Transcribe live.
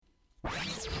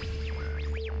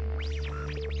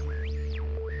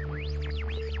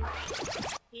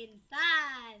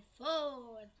4,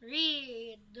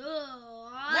 3, 2,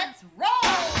 1. Let's roll!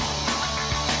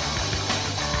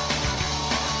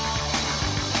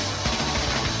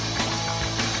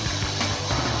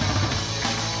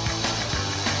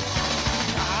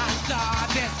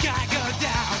 This guy go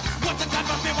down. What's the time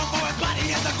for people for his body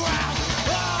in the ground?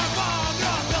 Oh, wrong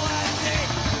ability.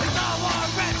 It's all war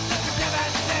red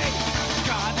sensitivity.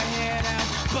 Gonna hit him,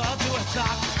 pull to a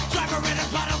stop. Driver in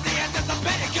his bottle, the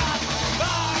anticipated cop.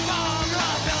 Oh, wrong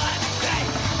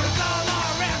ability. It's all war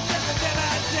red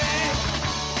sensitivity.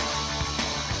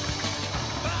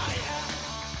 Oh, yeah.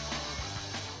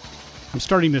 I'm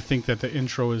starting to think that the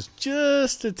intro is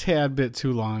just a tad bit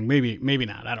too long. Maybe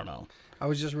not. I don't know. I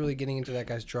was just really getting into that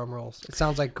guy's drum rolls. It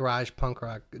sounds like garage punk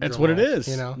rock. That's drum what it rolls, is.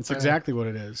 You know, it's exactly what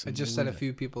it is. I just set a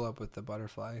few people up with the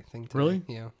butterfly thing today. Really?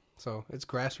 Yeah. So it's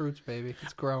grassroots, baby.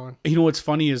 It's growing. You know what's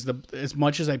funny is as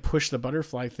much as I push the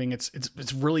butterfly thing,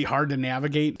 it's really hard to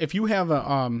navigate. If you have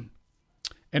an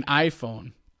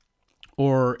iPhone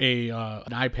or an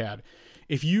iPad,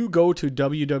 if you go to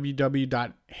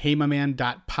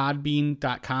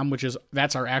www.heymaman.podbean.com,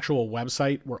 that's our actual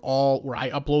website where I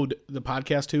upload the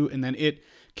podcast to, and then it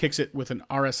kicks it with an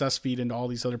RSS feed into all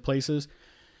these other places.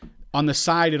 On the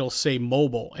side, it'll say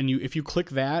mobile, and if you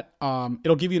click that,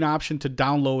 it'll give you an option to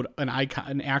download an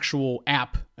actual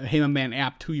app, a Hey My Man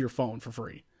app, to your phone for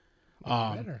free.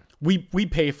 We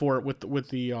pay for it with the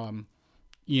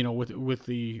with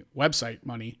the website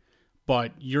money.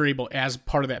 But you're able, as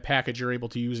part of that package, you're able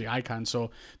to use the icon. So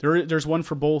there's one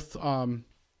for both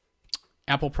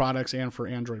Apple products and for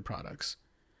Android products.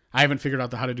 I haven't figured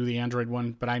out how to do the Android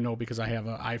one, but I know because I have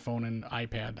an iPhone and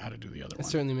iPad how to do the other one. It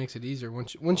certainly makes it easier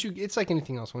once you. It's like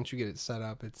anything else. Once you get it set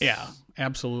up, it's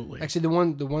absolutely. Actually,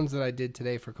 the ones that I did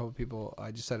today for a couple people,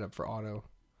 I just set up for auto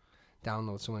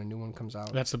download. So when a new one comes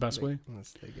out, that's the best way.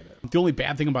 Unless they get it. The only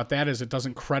bad thing about that is it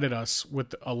doesn't credit us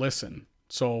with a listen.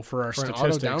 So for our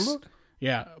statistics, an auto download?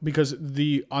 Yeah, because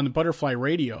on the Butterfly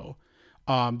Radio,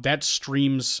 that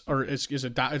streams or it's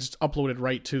uploaded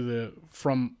right to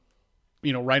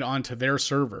right onto their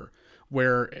server.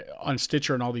 Where on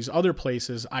Stitcher and all these other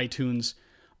places, iTunes,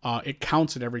 it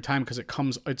counts it every time because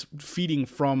it's streaming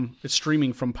from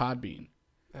Podbean.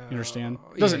 You understand?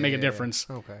 Doesn't make a difference.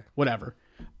 Yeah. Okay. Whatever.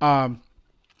 I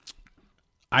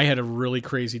had a really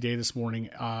crazy day this morning.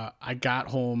 I got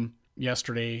home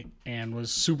yesterday and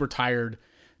was super tired.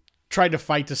 Tried to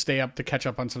fight to stay up to catch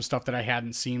up on some stuff that I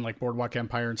hadn't seen, like Boardwalk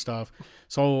Empire and stuff.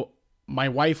 So my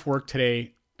wife worked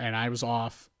today and I was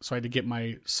off. So I had to get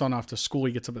my son off to school.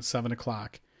 He gets up at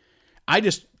 7:00. I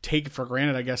just take it for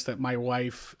granted, I guess, that my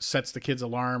wife sets the kid's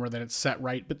alarm or that it's set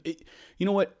right. But you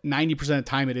know what? 90% of the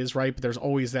time it is right, but there's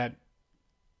always that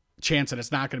chance that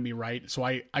it's not going to be right. So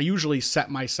I usually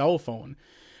set my cell phone.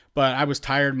 But I was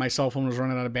tired. My cell phone was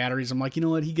running out of batteries. I'm like, you know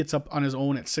what? He gets up on his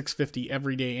own at 6:50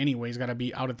 every day anyway. He's got to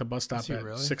be out at the bus stop at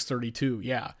 6:32.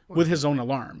 Yeah, with his own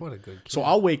alarm. What a good kid. So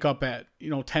I'll wake up at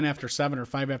 10 after 7 or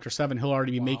 5 after 7. He'll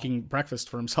already be making breakfast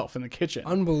for himself in the kitchen.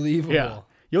 Unbelievable. Yeah,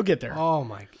 you'll get there. Oh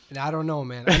my! I don't know,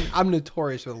 man. I'm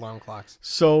notorious with alarm clocks.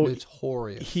 So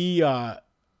notorious. He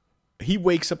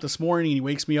wakes up this morning. He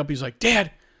wakes me up. He's like,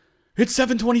 Dad, it's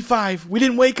 7:25. We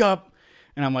didn't wake up.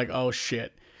 And I'm like, oh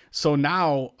shit. So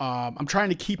now I'm trying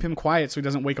to keep him quiet so he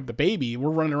doesn't wake up the baby. We're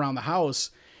running around the house,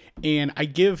 and I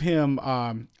give him.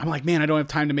 I'm like, man, I don't have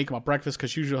time to make him a breakfast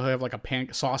because usually he'll have like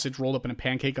a sausage rolled up in a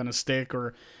pancake on a stick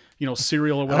or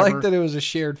cereal or whatever. I like that it was a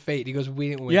shared fate. He goes,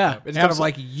 we didn't wake up. It's kind of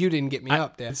like you didn't get me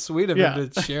up, Dad. It's sweet of him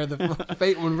to share the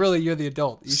fate when really you're the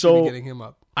adult. You should be getting him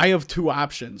up. I have two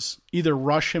options: either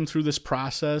rush him through this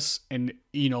process and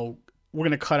we're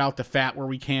gonna cut out the fat where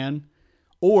we can,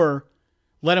 or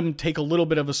let him take a little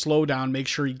bit of a slowdown, make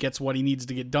sure he gets what he needs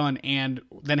to get done, and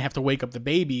then have to wake up the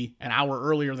baby an hour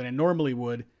earlier than I normally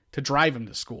would to drive him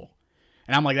to school.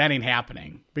 And I'm like, that ain't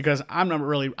happening because I'm not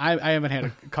really, I haven't had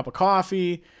a cup of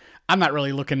coffee. I'm not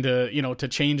really looking to, to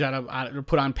change out of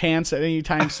put on pants at any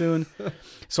time soon.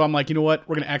 So I'm like, you know what?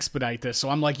 We're going to expedite this. So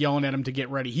I'm like yelling at him to get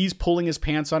ready. He's pulling his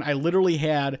pants on. I literally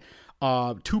had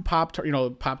two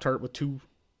Pop-Tart, Pop-Tart with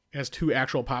has two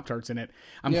actual Pop-Tarts in it.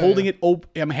 I'm holding it open.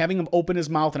 I'm having him open his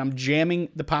mouth and I'm jamming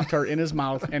the Pop-Tart in his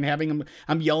mouth and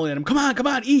I'm yelling at him, come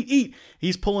on, eat.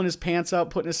 He's pulling his pants up,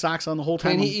 putting his socks on the whole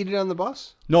time. Can he eat it on the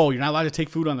bus? No, you're not allowed to take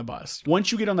food on the bus.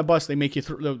 Once you get on the bus, they make you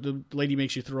the lady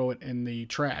makes you throw it in the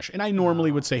trash. And I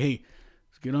normally would say, hey,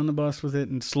 get on the bus with it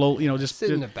and slowly, just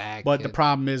sit in the back. But the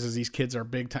problem is these kids are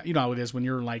big time. You know how it is when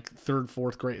you're like 3rd,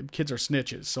 4th grade. Kids are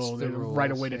snitches, so they're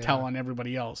right away to tell on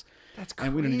everybody else. That's crazy.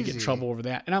 And we don't need to get in trouble over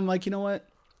that. And I'm like, you know what?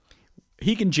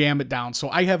 he can jam it down. So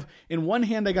I have, in one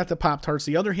hand, I got the Pop-Tarts.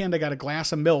 The other hand, I got a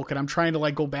glass of milk, and I'm trying to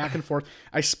like go back and forth.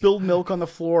 I spilled milk on the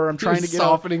floor. I'm trying to get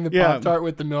softening the Pop-Tart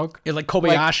with the milk. It's like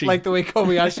Kobayashi. Like the way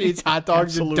Kobayashi eats hot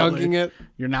dogs and dunking it.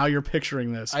 You're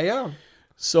picturing this. I am.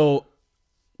 So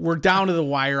we're down to the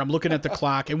wire. I'm looking at the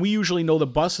clock, and we usually know the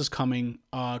bus is coming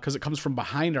because it comes from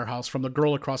behind our house, from the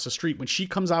girl across the street. When she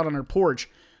comes out on her porch,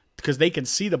 because they can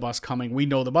see the bus coming, we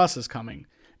know the bus is coming.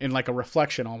 In like a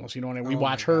reflection almost, you know what I mean? We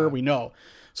watch her, we know.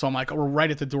 So I'm like, we're right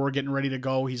at the door getting ready to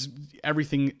go. He's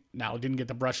everything now, didn't get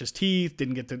to brush his teeth,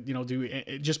 didn't get to, do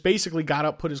it, just basically got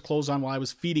up, put his clothes on while I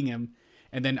was feeding him.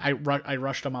 And then I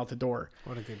rushed him out the door.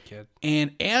 What a good kid.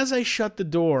 And as I shut the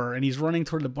door and he's running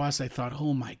toward the bus, I thought,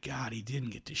 oh my God, he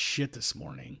didn't get to shit this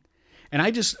morning. And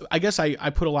I guess I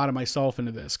put a lot of myself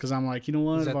into this because I'm like, you know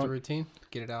what? Is that the routine?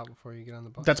 Get it out before you get on the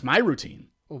bus? That's my routine.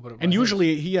 And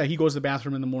usually he goes to the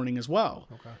bathroom in the morning as well.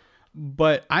 Okay.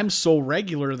 But I'm so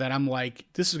regular that I'm like,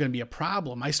 this is going to be a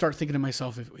problem. I start thinking to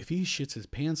myself, if he shits his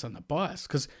pants on the bus,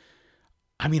 because,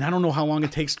 I mean, I don't know how long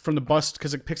it takes from the bus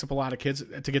because it picks up a lot of kids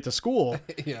to get to school.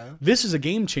 Yeah. This is a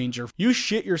game changer. You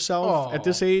shit yourself at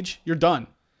this age, you're done.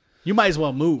 You might as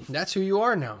well move. That's who you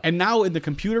are now. And now in the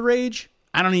computer age,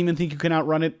 I don't even think you can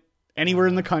outrun it anywhere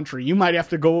in the country. You might have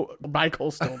to go by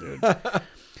coastal, dude.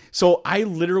 So I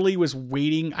literally was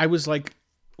waiting. I was like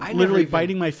literally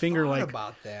biting my finger like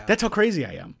about that. That's how crazy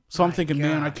I am. So I'm thinking,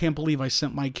 man, I can't believe I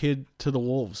sent my kid to the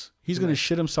wolves. He's going to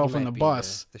shit himself on the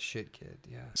bus. The shit kid,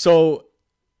 yeah. So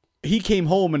he came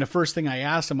home and the first thing I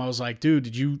asked him, I was like, dude,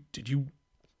 did you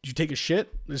take a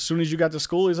shit as soon as you got to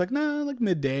school? He's like, nah, like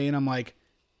midday. And I'm like,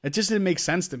 it just didn't make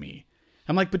sense to me.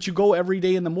 I'm like, but you go every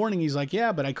day in the morning. He's like,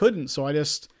 yeah, but I couldn't. So I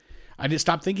just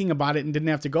stopped thinking about it and didn't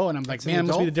have to go. And I'm like, man, it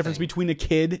must be the difference between a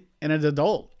kid and an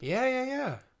adult.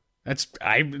 Yeah.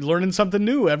 I'm learning something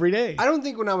new every day. I don't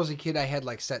think when I was a kid I had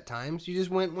like set times. You just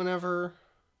went whenever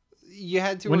you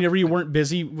had to. Whenever you weren't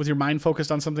busy with your mind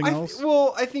focused on something else.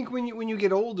 Well, I think when you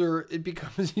get older, it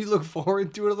becomes you look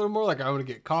forward to it a little more. Like I want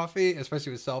to get coffee,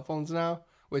 especially with cell phones now,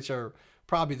 which are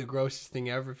probably the grossest thing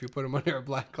ever if you put them under a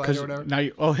black light or whatever. Now,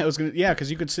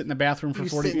 because you could sit in the bathroom for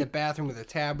 40 minutes. Sit in the bathroom with a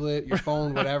tablet, your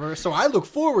phone, whatever. So I look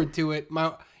forward to it.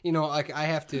 Like I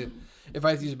have to, if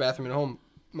I have to use the bathroom at home,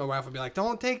 my wife would be like,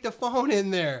 "Don't take the phone in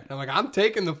there." And I'm like, "I'm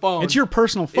taking the phone." It's your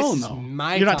personal phone, this though.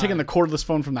 Is You're not taking the cordless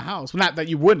phone from the house. Not that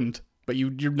you wouldn't, but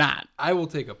you're not. I will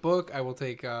take a book. I will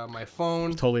take my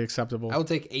phone. Totally acceptable. I will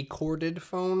take a corded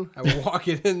phone. I will walk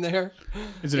it in there.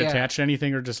 Is it attached to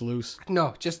anything or just loose?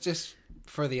 No, just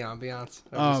for the ambiance,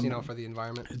 for the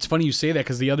environment. It's funny you say that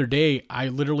because the other day I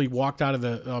literally walked out of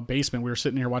the basement. We were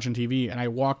sitting here watching TV, and I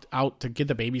walked out to get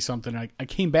the baby something. I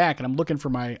came back, and I'm looking for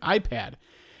my iPad.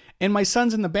 And my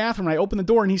son's in the bathroom, and I open the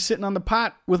door, and he's sitting on the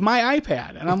pot with my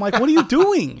iPad. And I'm like, what are you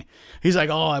doing? He's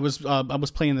like, oh, I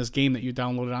was playing this game that you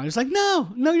downloaded on. He's like, no,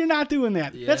 you're not doing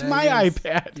that. Yeah, that's my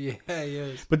iPad. Yeah, he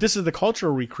is. But this is the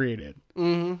culture we created.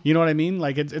 Mm-hmm. You know what I mean?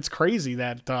 Like, it's crazy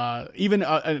that even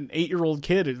an 8-year-old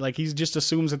kid, like, he just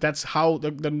assumes that that's how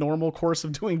the normal course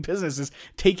of doing business is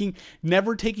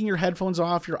never taking your headphones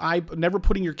off, never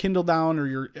putting your Kindle down or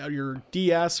your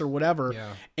DS or whatever.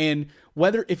 Yeah. And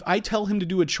if I tell him to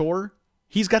do a chore,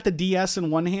 he's got the DS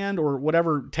in one hand or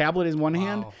whatever tablet in one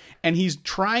hand, and he's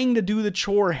trying to do the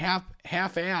chore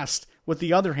half-assed with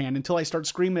the other hand until I start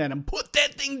screaming at him, put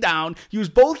that thing down, use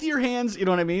both your hands. You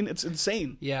know what I mean? It's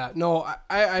insane. Yeah, no,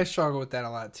 I struggle with that a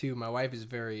lot too. My wife is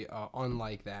very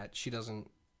unlike that. She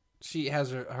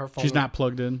has her phone. She's not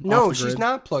plugged in? No, she's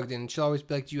not plugged in. She'll always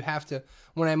be like, you have to,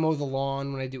 when I mow the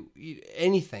lawn, when I do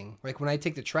anything, like when I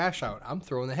take the trash out, I'm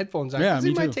throwing the headphones on. Yeah,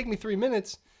 me it might too. take me 3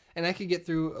 minutes, and I could get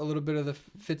through a little bit of the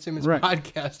Fitzsimmons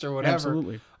podcast or whatever.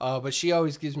 Absolutely. But she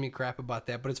always gives me crap about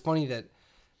that. But it's funny that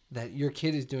your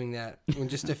kid is doing that when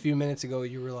just a few minutes ago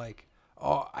you were like,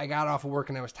 oh, I got off of work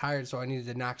and I was tired, so I needed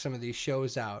to knock some of these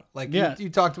shows out. Like you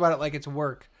talked about it like it's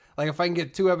work. Like if I can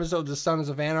get 2 episodes of Sons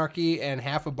of Anarchy and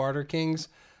half of Barter Kings,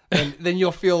 then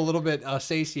you'll feel a little bit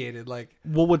satiated. Like,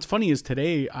 well, what's funny is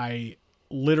today I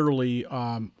literally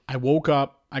I woke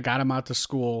up, I got him out to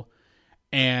school,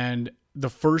 and the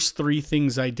first 3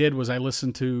 things I did was I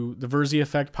listened to the Verzi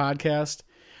Effect podcast,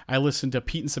 I listened to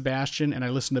Pete and Sebastian, and I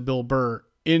listened to Bill Burr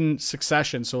in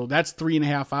succession. So that's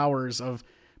 3.5 hours of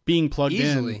being plugged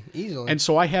in easily. And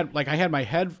so I had one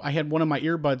of my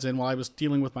earbuds in while I was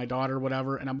dealing with my daughter or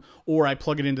whatever, or I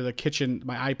plug it into the kitchen,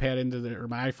 my iPad or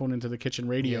my iPhone into the kitchen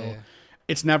radio. Yeah.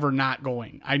 It's never not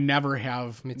going. I never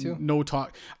have no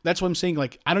talk. That's what I'm saying.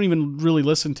 Like, I don't even really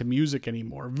listen to music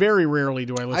anymore. Very rarely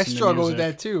do I listen to music. I struggle with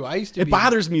that too. It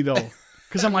bothers me though.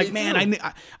 Because I'm like, man,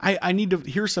 I need to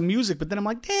hear some music, but then I'm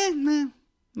like,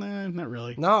 nah, not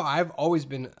really. No, I've always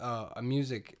been a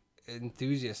music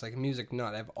enthusiast, like a music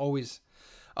nut. I've always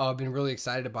been really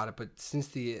excited about it, but since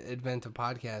the advent of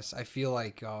podcasts, I feel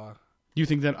like You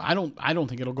think that I don't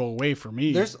think it'll go away for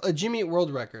me. there's a Jimmy Eat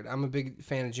World record. I'm a big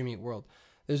fan of Jimmy Eat World.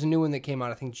 There's a new one that came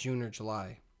out, I think June or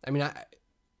July. I mean,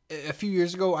 a few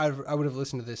years ago, I would have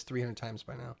listened to this 300 times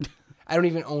by now. I don't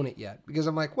even own it yet because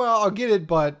I'm like, well, I'll get it,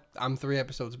 but I'm 3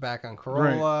 episodes back on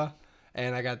Corolla,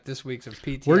 and I got this week's of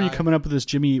PTI. Where are you coming up with this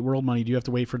Jimmy Eat World money? Do you have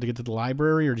to wait for it to get to the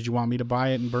library, or did you want me to buy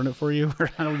it and burn it for you? Or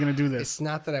how are we going to do this? It's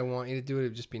not that I want you to do it. It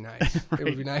would just be nice. It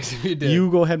would be nice if you did.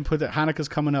 You go ahead and put that. Hanukkah's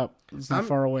coming up. It's not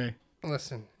far away.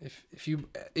 Listen, if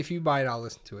you buy it, I'll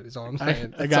listen to it. Is all I'm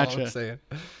saying. I That's gotcha. all I'm saying.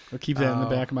 I'll keep that in the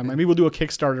back of my mind. Maybe we'll do a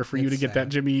Kickstarter for you to It's get that sad.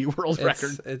 Jimmy Eat World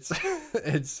record. It's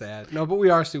it's sad. No, but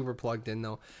we are super plugged in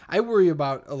though. I worry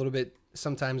about a little bit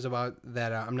sometimes about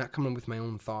that. I'm not coming with my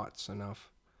own thoughts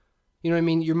enough. You know what I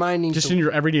mean? Your mind needs Just to, in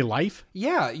your everyday life?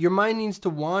 yeah, your mind needs to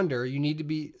wander. You need to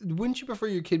be. Wouldn't you prefer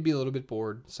your kid be a little bit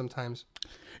bored sometimes?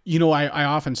 You know, I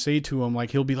often say to him, like,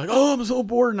 he'll be like, "Oh, I'm so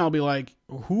bored," and I'll be like,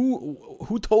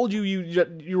 "Who told you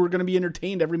you were going to be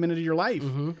entertained every minute of your life?"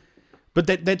 Mm-hmm. But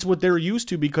that's what they're used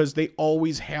to because they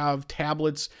always have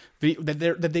tablets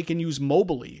that they can use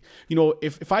mobily. You know,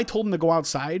 if I told him to go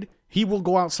outside, he will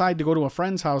go outside to go to a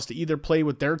friend's house to either play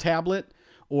with their tablet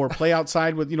or play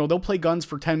outside with, they'll play guns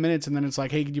for 10 minutes and then it's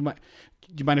like, hey, do you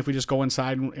mind if we just go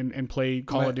inside and play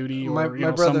Call of Duty? Or,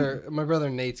 my brother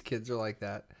Nate's kids are like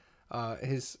that.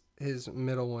 His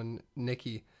middle one,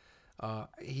 Nicky,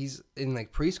 he's in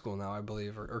like preschool now, I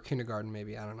believe, or kindergarten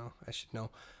maybe. I don't know. I should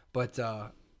know. But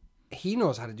he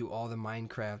knows how to do all the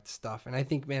Minecraft stuff. And I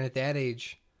think, man, at that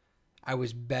age, I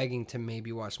was begging to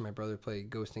maybe watch my brother play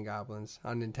Ghosts and Goblins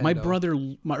on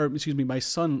Nintendo. My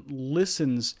son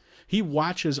listens. He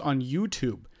watches on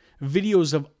YouTube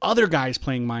videos of other guys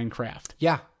playing Minecraft.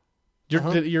 Yeah.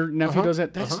 Your nephew does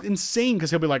that? That's insane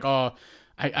because he'll be like, oh,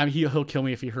 he'll kill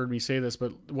me if he heard me say this,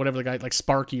 but whatever the guy, like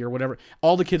Sparky or whatever,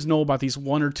 all the kids know about these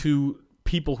one or two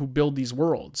people who build these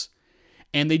worlds.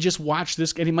 And they just watch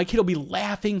this, and my kid will be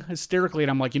laughing hysterically,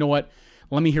 and I'm like, you know what?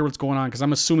 Let me hear what's going on, because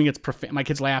I'm assuming it's my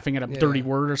kid's laughing at a dirty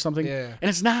word or something. Yeah. And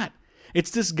it's not.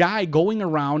 It's this guy going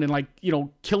around and, like,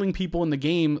 killing people in the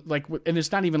game. Like, and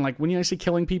it's not even like, when I say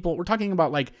killing people, we're talking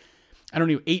about, like, I don't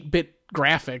know, 8-bit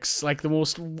graphics, like the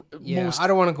most. Yeah, I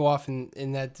don't want to go off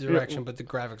in that direction, but the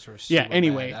graphics are super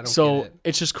anyway, bad. I don't so get it.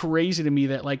 It's just crazy to me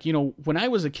that, like, when I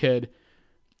was a kid,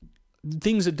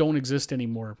 things that don't exist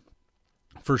anymore,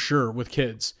 for sure, with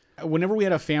kids. Whenever we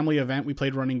had a family event, we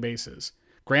played running bases.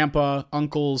 Grandpa,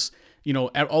 uncles,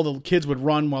 all the kids would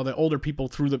run while the older people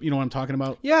threw the, what I'm talking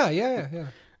about? Yeah.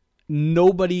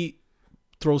 Nobody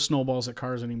throws snowballs at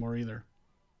cars anymore either.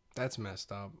 That's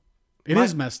messed up. It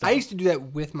is messed up. I used to do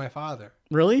that with my father.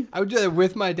 Really? I would do that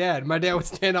with my dad. My dad would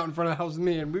stand out in front of the house with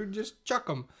me, and we would just chuck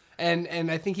them. And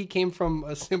I think he came from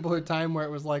a simpler time where it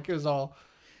was all...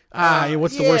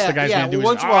 what's the worst the guy's going to do?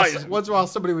 Once in a while,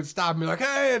 somebody would stop me like,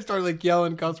 hey, and start like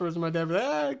yelling cuss words, and my dad would be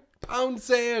like, pound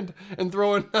sand, and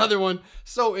throw another one.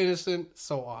 So innocent,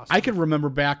 so awesome. I could remember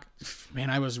back,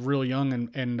 man, I was real young,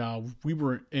 and we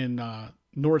were in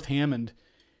North Hammond,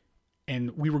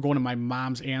 and we were going to my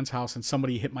mom's aunt's house, and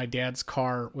somebody hit my dad's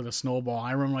car with a snowball.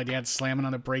 I remember my dad slamming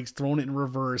on the brakes, throwing it in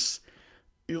reverse.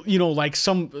 Like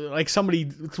somebody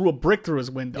threw a brick through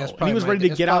his window, and he was ready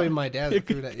to get out. My dad that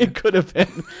threw that. It could have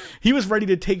been. He was ready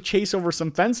to take chase over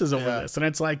some fences over this, and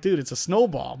it's like, dude, it's a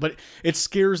snowball, but it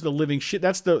scares the living shit.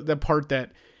 That's the part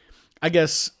that I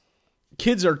guess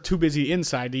kids are too busy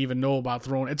inside to even know about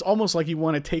throwing. It's almost like you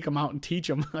want to take them out and teach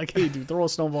them, like, hey, dude, throw a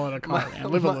snowball in a car, man.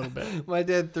 Live a little bit. My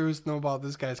dad threw a snowball at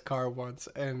this guy's car once,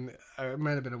 and it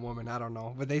might have been a woman, I don't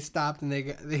know. But they stopped, and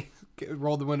they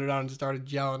rolled the window down and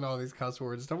started yelling all these cuss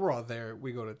words. So we're all there.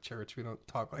 We go to church. We don't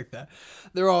talk like that.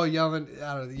 They're all yelling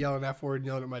F word and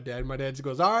yelling at my dad. My dad just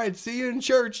goes, all right, see you in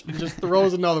church, and just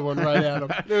throws another one right at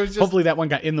him. It was just, hopefully that one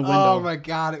got in the window. Oh, my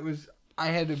God. It was... I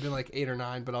had to have been like 8 or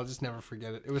 9, but I'll just never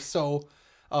forget it. It was so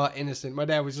innocent. My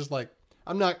dad was just like,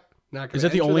 I'm not going to. Is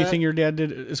that the only thing your dad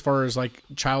did as far as like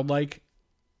childlike?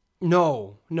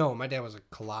 No. My dad was a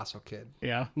colossal kid.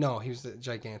 Yeah. No, he was a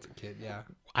gigantic kid. Yeah.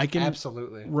 I can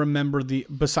absolutely remember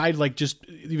besides like just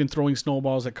even throwing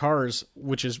snowballs at cars,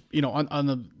 which is, on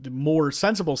the more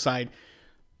sensible side,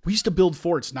 we used to build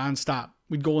forts nonstop.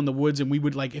 We'd go in the woods and we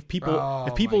would like, if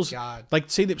people's like,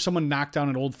 say that someone knocked down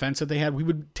an old fence that they had, we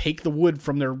would take the wood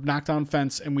from their knocked down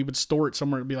fence and we would store it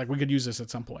somewhere and be like, we could use this at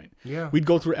some point. Yeah. We'd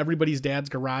go through everybody's dad's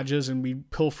garages and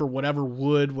we'd pilfer whatever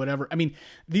wood, whatever. I mean,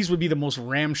 these would be the most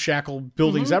ramshackle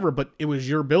buildings ever, but it was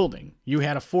your building. You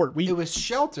had a fort. It was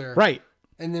shelter. Right.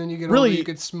 And then when you get Really- older, you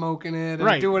could smoke in it and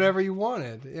Right. do whatever you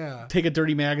wanted. Yeah. Take a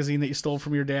dirty magazine that you stole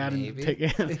from your dad Maybe.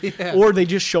 and take Yeah. Or they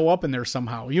just show up in there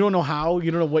somehow. You don't know how,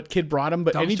 you don't know what kid brought them,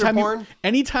 but Dumpster porn?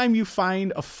 anytime you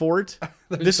find a fort,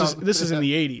 this is in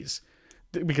the 80s.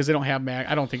 Because they don't have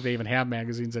I don't think they even have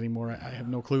magazines anymore. I have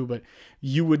no clue, but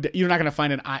you're not going to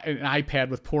find an iPad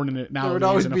with porn in it now. There would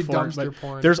always in a be fort, dumpster but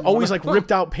porn. There's always like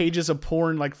ripped out pages of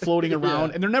porn like floating around,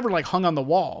 Yeah. and they're never like hung on the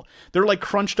wall. They're like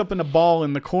crunched up in a ball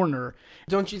in the corner.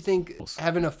 Don't you think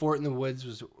having a fort in the woods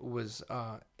was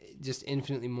just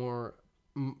infinitely more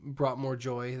brought more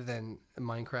joy than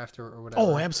Minecraft or whatever?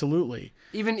 Oh, absolutely.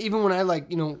 Even when I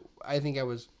I think I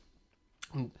was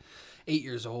 8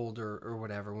 years old or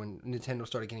whatever when Nintendo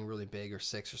started getting really big, or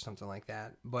 6 or something like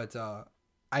that. But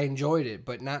I enjoyed it,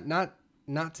 but not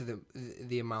to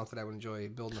the amount that I would enjoy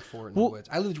building a fort in the woods.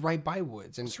 I lived right by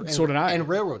woods, and so did I. and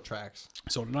railroad tracks,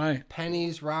 So did I.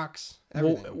 pennies, rocks,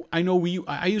 everything. Well, I know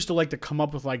I used to like to come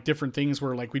up with like different things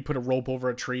where like we'd put a rope over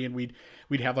a tree and we'd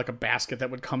have like a basket that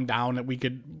would come down that we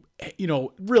could,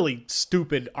 really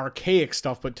stupid archaic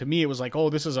stuff. But to me, it was like, oh,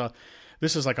 this is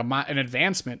like an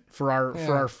advancement for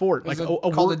our fort, like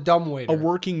called a dumbwaiter. a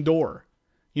working door.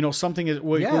 Something it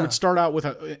would start out with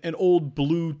an old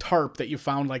blue tarp that you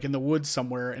found like in the woods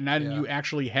somewhere, and then you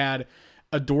actually had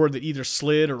a door that either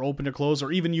slid or opened or closed,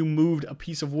 or even you moved a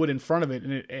piece of wood in front of it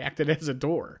and it acted as a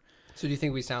door. So do you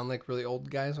think we sound like really old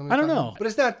guys when we I don't talk? know. But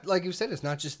it's not, like you said, it's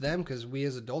not just them, because we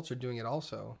as adults are doing it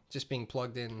also, just being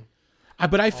plugged in.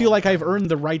 But I feel like I've earned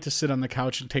the right to sit on the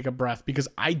couch and take a breath, because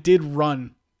I did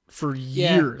run for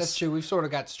years. Yeah, that's true. We've sort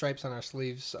of got stripes on our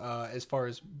sleeves as far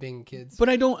as being kids. But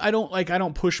I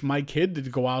don't push my kid to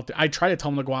go out. I try to tell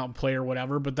him to go out and play or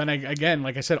whatever. But then again,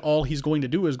 like I said, all he's going to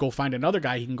do is go find another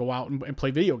guy he can go out and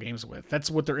play video games with. That's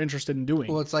what they're interested in doing.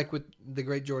 Well, it's like what the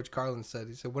great George Carlin said.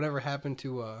 He said, "Whatever happened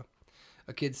to a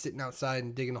kid sitting outside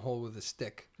and digging a hole with a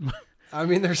stick?" I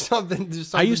mean, there's something.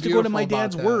 I used to go to my beautiful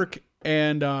dad's about that. work,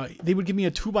 and they would give me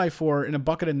a 2x4 and a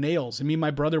bucket of nails, and me and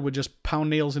my brother would just pound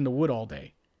nails into wood all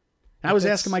day. And I was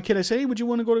asking my kid, I said, hey, would you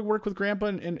want to go to work with Grandpa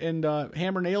and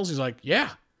hammer nails? He's like, yeah.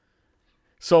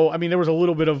 So, I mean, there was a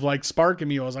little bit of like spark in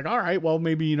me. I was like, all right, well,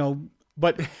 maybe,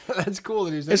 but That's cool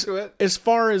that he's into it. as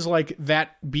far as like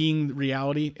that being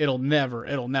reality, it'll never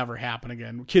happen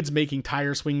again. Kids making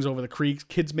tire swings over the creek,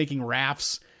 kids making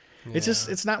rafts.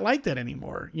 It's not like that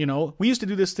anymore. We used to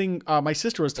do this thing. My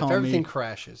sister was telling Everything me.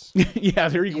 crashes. Yeah,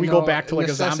 we go back to like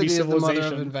a zombie necessity is the mother of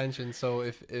civilization. invention. So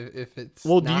if it's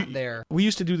Well, not there, we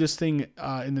used to do this thing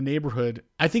in the neighborhood.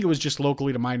 I think it was just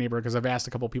locally to my neighborhood, because I've asked a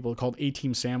couple people, called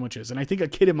A-Team sandwiches, and I think a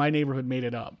kid in my neighborhood made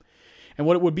it up. And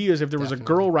what it would be is if there was a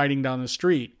girl riding down the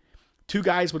street, 2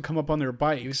 guys would come up on their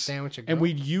bikes, sandwich a girl. and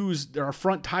we'd use our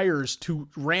front tires to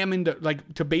ram into,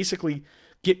 like, to basically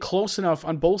get close enough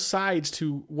on both sides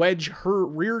to wedge her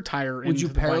rear tire into would you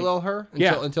the bike. parallel her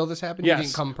until this happened? Yes. You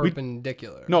didn't come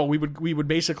perpendicular. No, we would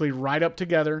basically ride up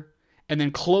together and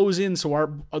then close in, so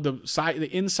the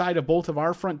inside of both of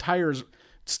our front tires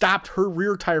stopped her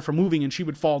rear tire from moving, and she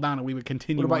would fall down, and we would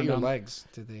continue. What about on your down. legs?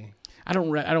 Did they I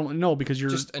don't know, because you're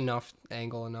just enough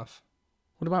angle enough?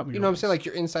 What about me? You know what I'm saying? Like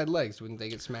your inside legs, wouldn't they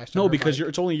get smashed? No, on her because bike?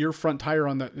 it's only your front tire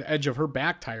on the edge of her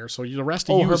back tire, so the rest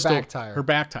of you her is still back tire. her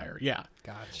back tire. Yeah.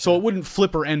 Gotcha. So it wouldn't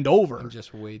flip her end over. I'm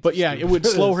just way But too yeah, stupid it would for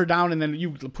slow this. her down, and then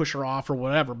you push her off or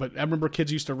whatever. But I remember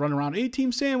kids used to run around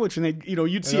A-Team sandwich, and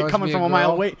you'd see it always coming be from a a mile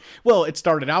girl? away. Well, it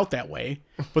started out that way,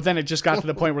 but then it just got to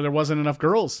the point where there wasn't enough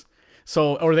girls.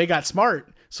 So, or they got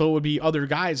smart. So it would be other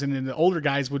guys, and then the older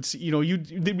guys would see,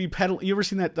 they'd be pedaling. You ever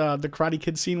seen that the Karate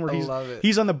Kid scene where love it.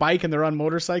 he's on the bike and they're on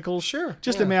motorcycles? Sure,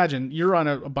 Just yeah. imagine you're on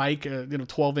a bike,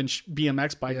 12-inch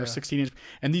BMX bike Yeah. or 16-inch,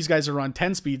 and these guys are on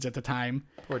 10 speeds at the time.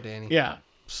 Poor Danny. Yeah.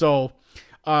 So,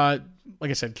 like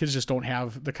I said, kids just don't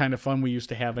have the kind of fun we used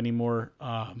to have anymore.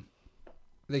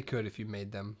 They could if you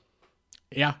made them.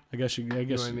 Yeah, I guess You know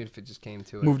what I mean? If it just came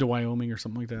to it. move to Wyoming or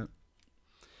something like that.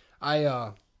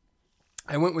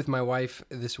 I went with my wife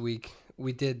this week.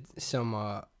 We did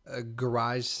some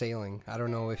garage sailing. I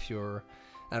don't know if you're.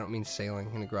 I don't mean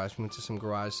sailing in a garage. We went to some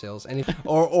garage sales, and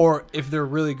or if they're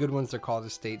really good ones, they're called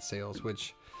estate sales,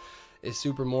 which is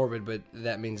super morbid. But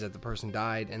that means that the person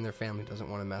died and their family doesn't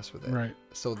want to mess with it. Right.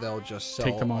 So they'll just Take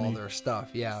sell the money. all their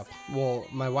stuff. Yeah. Well,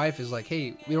 my wife is like,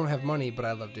 "Hey, we don't have money, but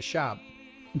I love to shop."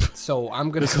 So I'm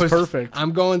gonna This go. is perfect.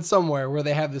 I'm going somewhere where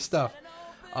they have this stuff,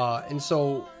 and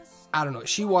so I don't know.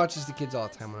 She watches the kids all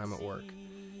the time when I'm at work,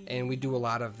 and we do a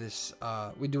lot of this.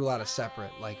 We do a lot of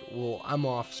separate. Like, well, I'm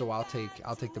off, so I'll take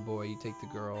the boy, you take the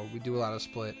girl. We do a lot of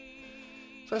split.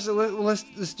 So I said,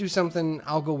 let's do something.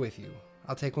 I'll go with you.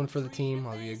 I'll take one for the team.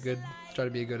 Try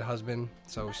to be a good husband.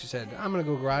 So she said, I'm gonna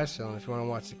go garage selling if you want to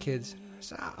watch the kids.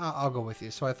 said, I'll go with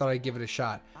you. So I thought I'd give it a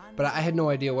shot. But I had no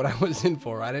idea what I was in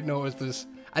for. I didn't know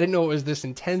it was this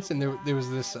intense, and there was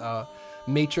this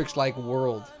Matrix-like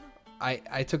world.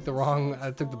 I took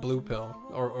the blue pill,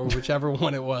 or whichever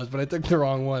one it was, but I took the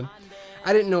wrong one.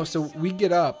 I didn't know. So we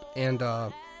get up, and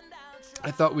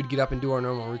I thought we'd get up and do our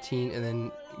normal routine, and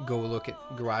then go look at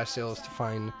garage sales to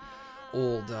find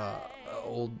old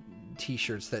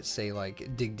T-shirts that say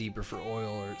like "Dig Deeper for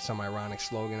Oil" or some ironic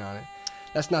slogan on it.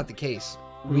 That's not the case.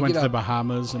 We went to the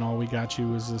Bahamas, and all we got you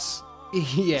was this.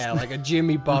 Yeah, like a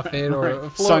Jimmy Buffett or a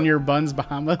Sun Your Buns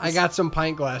Bahamas. I got some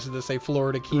pint glasses that say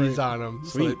Florida Keys on them,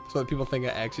 so that people think I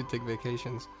actually take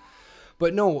vacations.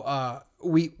 But no,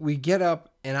 we get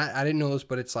up, and I didn't know this,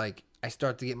 but it's like I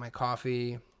start to get my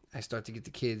coffee, I start to get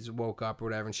the kids woke up or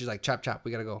whatever, and she's like, chop,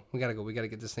 we gotta go, we gotta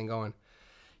get this thing going.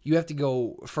 You have to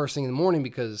go first thing in the morning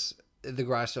because the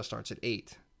garage sale starts at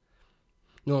 8.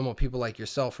 Normal people like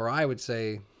yourself or I would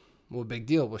say, well, big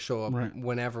deal. We'll show up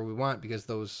whenever we want because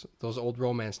those old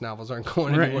romance novels aren't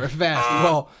going anywhere fast.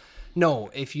 Well, no,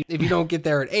 if you don't get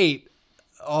there at 8,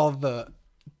 all the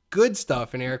good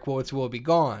stuff in air quotes will be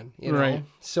gone. You know? Right.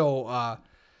 So,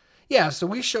 so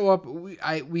we show up.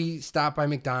 We stop by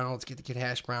McDonald's, get the kid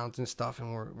hash browns and stuff,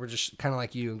 and we're just kind of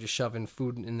like you, just shoving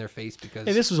food in their face because.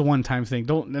 Hey, this was a one-time thing.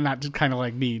 Not just kind of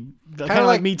like me. Kind of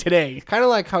like me today. Kind of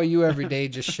like how you every day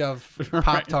just shove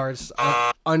Pop-Tarts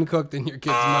uncooked in your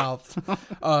kid's mouth.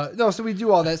 No, so we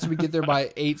do all that. So we get there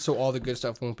by 8, so all the good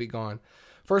stuff won't be gone.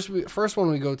 First one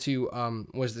we go to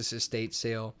was this estate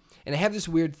sale, and I have this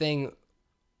weird thing.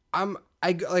 Like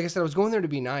I said, I was going there to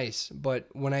be nice, but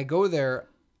when I go there,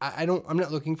 I'm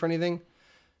not looking for anything.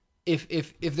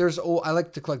 If there's old, I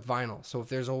like to collect vinyl. So if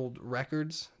there's old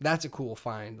records, that's a cool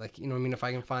find. Like, you know what I mean? If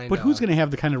I can find. But who's going to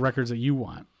have the kind of records that you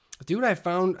want? Dude, I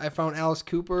found Alice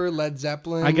Cooper, Led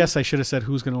Zeppelin. I guess I should have said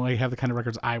who's going to have the kind of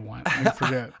records I want. I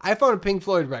forget. I found Pink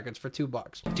Floyd records for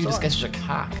 $2. Dude, this guy's such a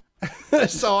cock.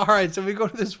 So all right, so we go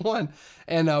to this one,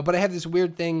 and but I have this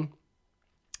weird thing.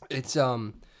 It's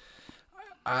I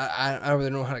don't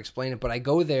really know how to explain it, but I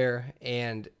go there,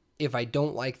 and if I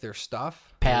don't like their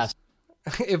stuff, pass.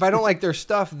 If I don't like their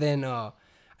stuff, then I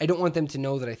don't want them to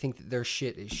know that I think that their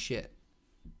shit is shit.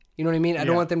 You know what I mean? I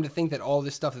don't want them to think that all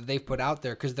this stuff that they've put out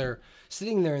there, because they're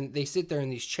sitting there and they sit there in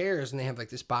these chairs and they have like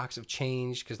this box of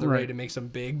change because they're ready to make some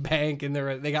big bank, and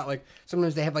they got like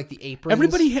sometimes they have like the aprons.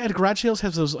 Everybody at garage sales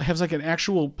has like an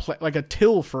actual like a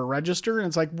till for a register, and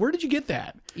it's like, where did you get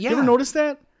that? Yeah. You ever notice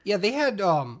that? Yeah, they had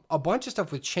a bunch of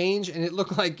stuff with change, and it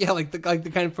looked like like the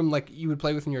kind of from like you would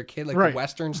play with when you were a kid, like the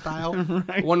Western style.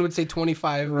 One would say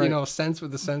 25 cents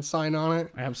with the cent sign on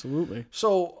it. Absolutely.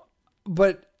 So,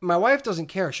 but my wife doesn't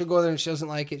care. She'll go there and she doesn't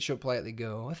like it. She'll politely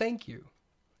go, oh, "Thank you,"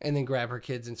 and then grab her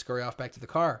kids and scurry off back to the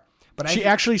car. But she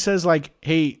actually says like,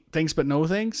 "Hey, thanks, but no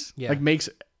thanks." Yeah. Like makes.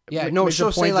 Yeah, like, no, makes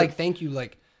she'll say like, "Thank you,"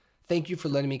 like, "Thank you for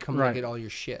letting me come and get all your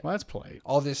shit." Well, that's polite.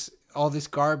 All this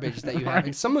garbage that you have,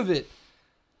 and some of it.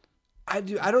 I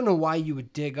don't know why you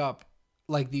would dig up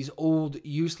like these old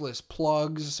useless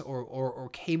plugs or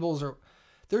cables, or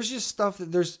there's just stuff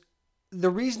that the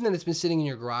reason that it's been sitting in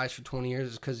your garage for 20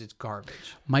 years is because it's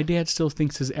garbage. My dad still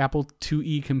thinks his Apple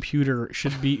IIe computer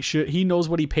should he knows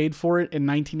what he paid for it in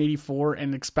 1984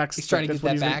 and expects he's trying to get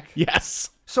that back. Yes.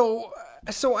 So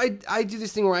I do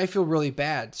this thing where I feel really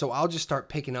bad. So I'll just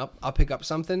start I'll pick up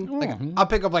something. Like I'll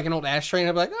pick up like an old ashtray and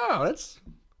I'll be like, oh, that's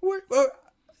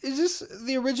is this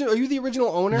the original? Are you the original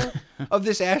owner of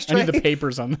this ashtray? I need the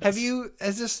papers on this.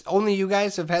 Has this only you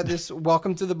guys have had this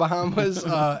Welcome to the Bahamas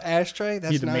ashtray?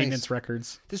 That's need the nice. maintenance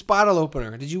records. This bottle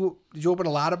opener. Did you open a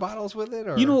lot of bottles with it?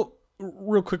 Or? You know,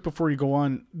 real quick before you go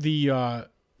on,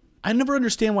 I never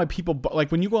understand why people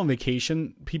like when you go on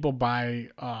vacation, people buy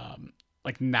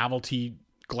like novelty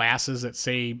glasses that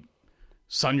say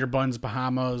Sun Your Buns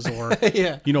Bahamas or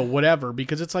you know, whatever,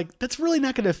 because it's like that's really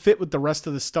not going to fit with the rest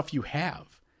of the stuff you have.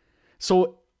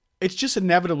 So it's just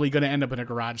inevitably going to end up in a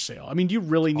garage sale. I mean, do you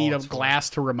really need a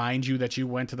glass to remind you that you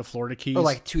went to the Florida Keys? Or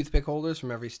like toothpick holders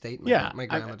from every state. My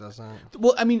grandma does that.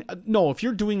 Well, I mean, no, if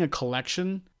you're doing a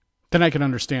collection, then I can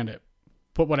understand it.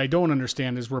 But what I don't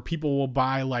understand is where people will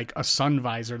buy like a sun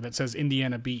visor that says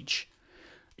Indiana Beach.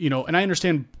 You know, and I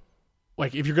understand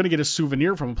like if you're going to get a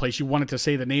souvenir from a place, you want it to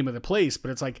say the name of the place, but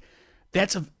it's like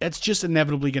that's just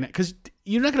inevitably going to, because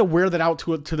you're not going to wear that out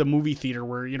to the movie theater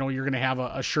where, you know, you're going to have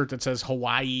a shirt that says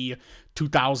Hawaii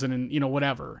 2000 and, you know,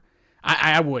 whatever.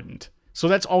 I wouldn't. So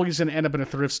that's always going to end up in a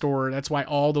thrift store. That's why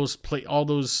all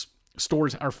those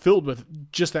stores are filled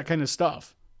with just that kind of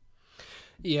stuff.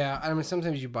 Yeah, I mean,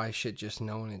 sometimes you buy shit just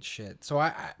knowing it's shit. So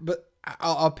but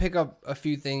I'll pick up a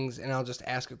few things and I'll just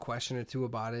ask a question or two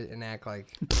about it and act like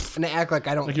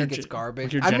I don't think it's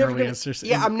garbage. Like I'm never gonna, answers.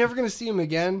 I'm never gonna see them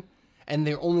again, and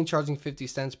they're only charging 50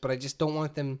 cents. But I just don't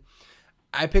want them.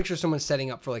 I picture someone setting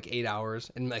up for like 8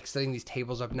 hours and like setting these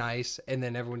tables up nice, and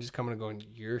then everyone just coming and going,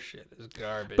 "Your shit is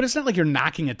garbage." But it's not like you're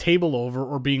knocking a table over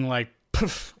or being like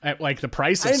poof at like the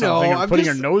price of I know, something or I'm putting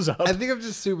just- your nose up. I think I'm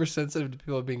just super sensitive to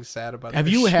people being sad about. Have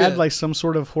their you had shit. like some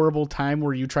sort of horrible time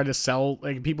where you try to sell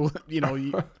like people?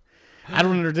 I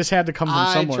don't know. This had to come from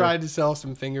I somewhere. tried to sell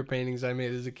some finger paintings I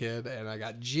made as a kid, and I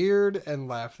got jeered and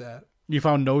laughed at. You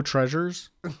found no treasures.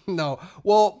 No.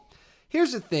 Well,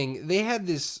 here's the thing. They had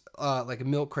this like a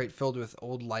milk crate filled with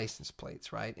old license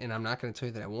plates, right? And I'm not going to tell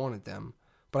you that I wanted them,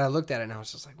 but I looked at it and I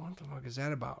was just like, what the fuck is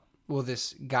that about? Well,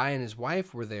 this guy and his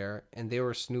wife were there, and they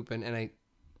were snooping, and I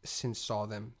since saw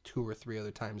them 2 or 3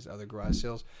 other times at other garage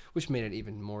sales, which made it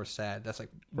even more sad. That's like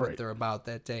what Right. they're about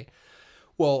that day.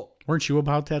 Well, Weren't you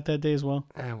about that day as well?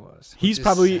 I was. He's Which is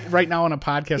probably sad. right now on a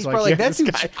podcast He's like, probably like, yeah, that this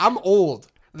dude, guy. I'm old.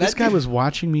 This That guy dude- was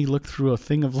watching me look through a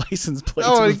thing of license plates.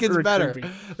 Oh, was it gets very better. creepy.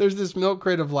 There's this milk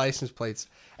crate of license plates,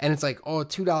 and it's like,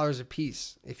 $2 a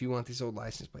piece if you want these old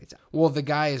license plates. Well, the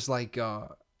guy is like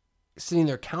sitting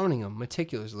there counting them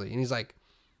meticulously, and he's like,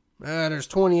 "There's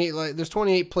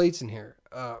 28 plates in here.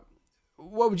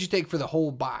 What would you take for the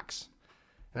whole box?"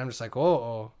 And I'm just like,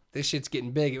 "Oh, this shit's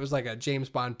getting big." It was like a James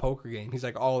Bond poker game. He's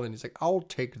like, all in. He's like, "I'll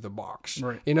take the box."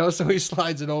 Right. So he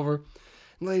slides it over.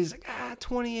 And the lady's like,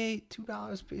 28,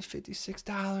 $2 a piece,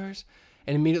 $56.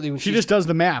 And immediately when She just does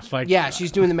the math. Like, yeah,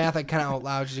 she's doing the math like kind of out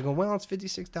loud. She's going, well, it's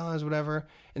 $56, whatever.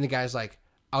 And the guy's like,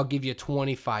 I'll give you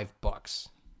 $25.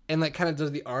 And like kind of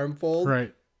does the arm fold.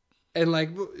 right. And like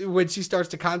when she starts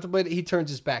to contemplate it, he turns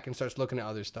his back and starts looking at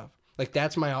other stuff. Like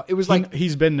that's my. It was like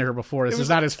He's been there before. This is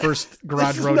not his first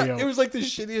garage this is not- rodeo. it was like the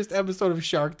shittiest episode of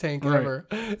Shark Tank Right. ever.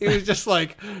 It was just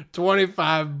like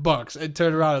 $25 and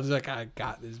turned around and was like, I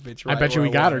got this bitch. Right I bet you where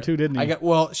he got want her it. too, didn't he? I got.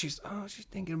 Well, she's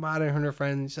thinking about it. Her and her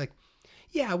friend. And she's like,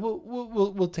 yeah,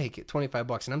 we'll take it,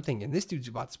 $25. And I'm thinking this dude's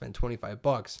about to spend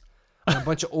 $25 on a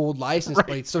bunch of old license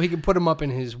plates so he can put them up in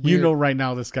his. Weird, You know, right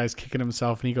now this guy's kicking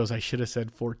himself, and he goes, "I should have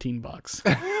said $14."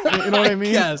 You know what I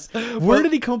mean? Yes. Where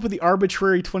did he come up with the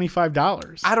arbitrary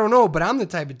 $25? I don't know, but I'm the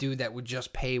type of dude that would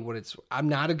just pay what it's. I'm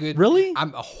not a good. Really? I'm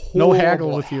a No horrible,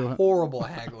 haggle with you. Horrible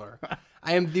haggler.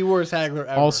 I am the worst haggler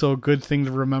ever. Also, a good thing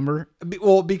to remember.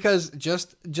 Well, because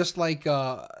just like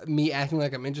me acting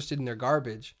like I'm interested in their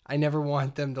garbage, I never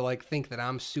want them to like think that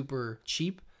I'm super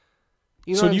cheap.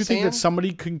 You know So what do you I'm think that saying?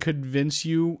 somebody can convince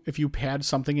you if you had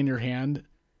something in your hand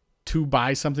to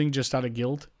buy something just out of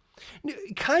guilt?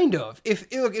 Kind of. If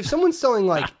someone's selling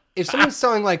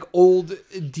like old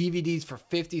DVDs for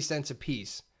 50 cents a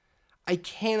piece, I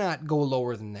cannot go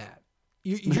lower than that.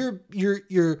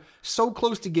 You're so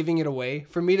close to giving it away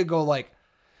for me to go like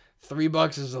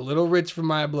 $3 is a little rich for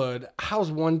my blood. How's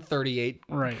 $1.38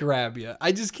 Right. grab you?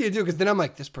 I just can't do it because then I'm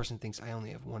like, this person thinks I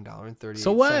only have $1.38.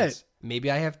 So what?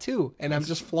 Maybe I have 2, and I'm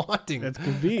just flaunting. That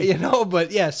could be.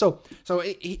 But yeah. So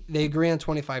they agree on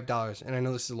 $25, and I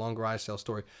know this is a long garage sale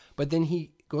story, but then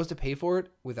he goes to pay for it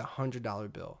with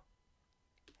 $100 bill.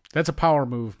 That's a power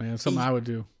move, man. It's something I would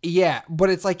do. Yeah, but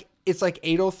it's like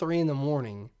 8:03 in the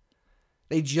morning.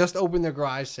 They just opened their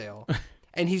garage sale,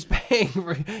 and he's paying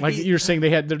for. Like you're saying, they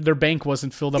had their bank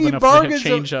wasn't filled up He enough to bargains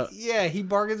change him, up. yeah, he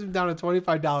bargains him down to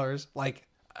 $25. Like,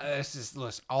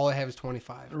 listen, all I have is $25.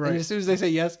 Right. And as soon as they say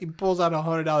yes, he pulls out a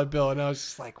 $100 bill, and I was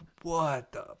just like,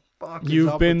 what the fuck? is You've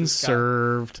up with been this guy?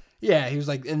 served. Yeah, he was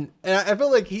like, and I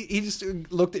felt like he just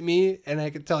looked at me, and I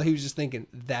could tell he was just thinking,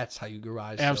 that's how you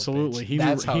garage sale, Absolutely. bitch.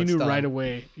 That's how He it's knew done. right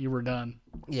away you were done.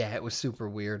 Yeah, it was super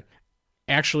weird.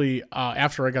 Actually,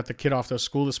 after I got the kid off to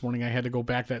school this morning, I had to go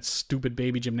back to that stupid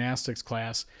baby gymnastics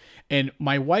class. And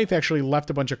my wife actually left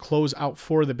a bunch of clothes out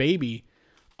for the baby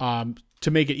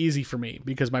to make it easy for me.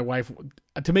 Because my wife,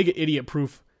 to make it idiot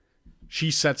proof, she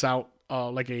sets out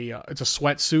it's a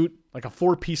sweatsuit, like a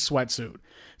 4-piece sweatsuit.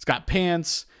 It's got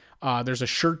pants, there's a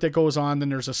shirt that goes on, then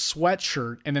there's a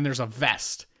sweatshirt, and then there's a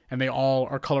vest. And they all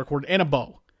are color coordinated, and a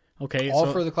bow. Okay,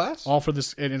 All for the class? All for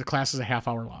this, and the class is a half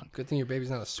hour long. Good thing your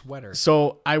baby's not a sweater.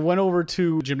 So I went over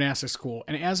to gymnastics school,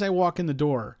 and as I walk in the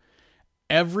door,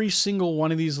 every single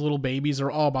one of these little babies are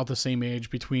all about the same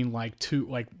age, between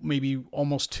maybe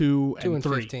almost 2 2 and and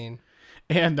 3. 15.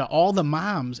 And all the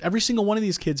moms, every single one of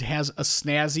these kids has a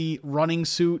snazzy running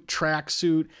suit, track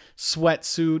suit,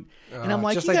 sweatsuit, and I'm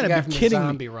like, just you like the guy gotta from be the kidding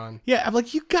Zombie me. Run. Yeah, I'm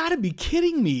like, you gotta be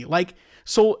kidding me. Like,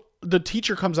 so the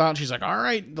teacher comes out and she's like, all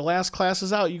right, the last class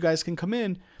is out. You guys can come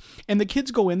in. And the kids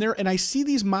go in there, and I see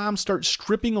these moms start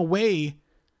stripping away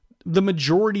the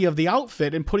majority of the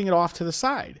outfit and putting it off to the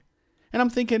side. And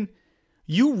I'm thinking,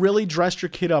 You really dressed your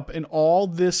kid up in all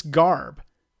this garb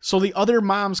so the other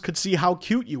moms could see how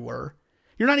cute you were.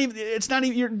 You're not even, it's not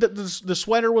even, the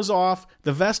sweater was off,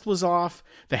 the vest was off,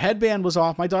 the headband was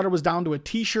off. My daughter was down to a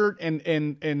t-shirt and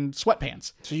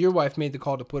sweatpants. So your wife made the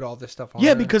call to put all this stuff on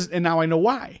Yeah, her. and now I know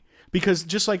why. Because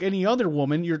just like any other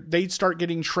woman, they start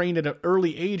getting trained at an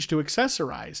early age to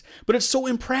accessorize. But it's so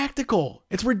impractical.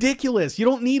 It's ridiculous. You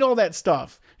don't need all that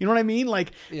stuff. You know what I mean?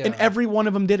 Like, and every one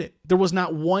of them did it. There was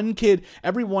not one kid.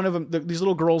 Every one of them, these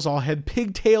little girls all had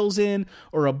pigtails in,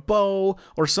 or a bow,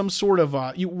 or some sort of,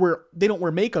 they don't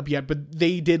wear makeup yet, but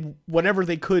they did whatever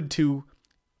they could to,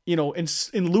 in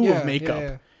lieu of makeup.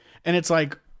 Yeah. And it's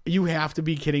like, you have to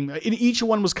be kidding me. And each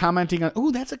one was commenting on,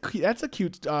 oh, that's a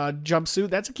cute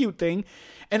jumpsuit. That's a cute thing.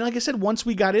 And like I said, once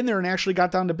we got in there and actually got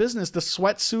down to business, the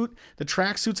sweatsuit, the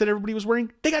tracksuits that everybody was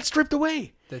wearing, they got stripped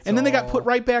away. Then they got put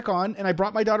right back on. And I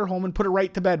brought my daughter home and put her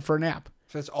right to bed for a nap.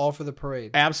 So it's all for the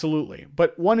parade. Absolutely.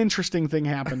 But one interesting thing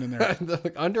happened in there.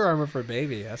 Under Armour for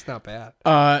baby. That's not bad.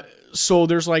 So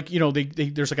there's like,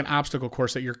 there's like an obstacle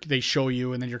course that they show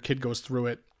you, and then your kid goes through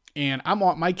it. And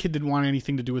my kid didn't want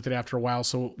anything to do with it after a while.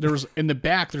 So there was in the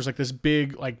back, there's like this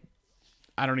big, like,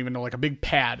 I don't even know, like a big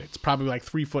pad. It's probably like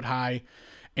 3 foot high.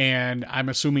 And I'm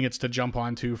assuming it's to jump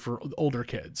onto for older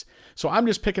kids. So I'm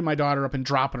just picking my daughter up and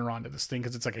dropping her onto this thing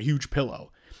because it's like a huge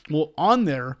pillow. Well, on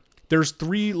there's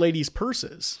 3 ladies'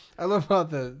 purses. I love how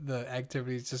the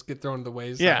activities just get thrown to the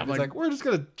wayside. Yeah, it's like we're just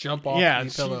gonna jump off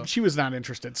the pillow. She was not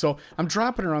interested. So I'm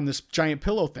dropping her on this giant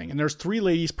pillow thing, and there's 3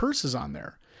 ladies' purses on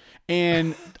there.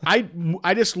 And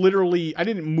I just literally, I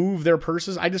didn't move their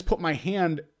purses. I just put my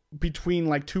hand between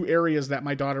like 2 areas that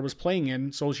my daughter was playing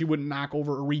in, so she wouldn't knock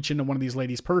over or reach into one of these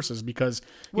ladies' purses, because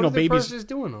what are the babies purses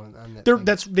doing on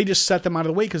that? They just set them out of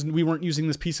the way because we weren't using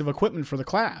this piece of equipment for the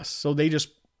class, so they just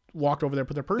walked over there,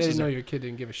 put their purses. They didn't know in. your kid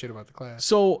didn't give a shit about the class.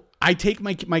 So I take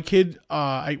my kid,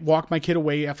 I walk my kid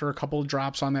away after a couple of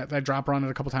drops on that. I drop her on it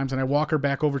a couple times, and I walk her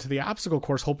back over to the obstacle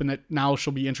course, hoping that now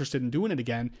she'll be interested in doing it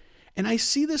again. And I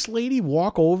see this lady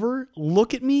walk over,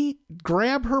 look at me,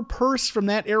 grab her purse from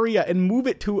that area and move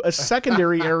it to a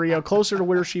secondary area closer to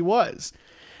where she was.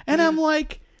 And I'm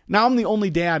like, now I'm the only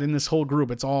dad in this whole group.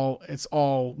 It's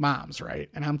all moms, right?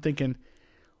 And I'm thinking,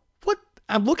 what?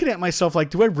 I'm looking at myself like,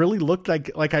 do I really look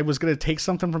like I was going to take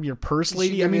something from your purse,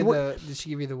 lady? Did she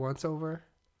give you the once over?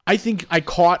 I think I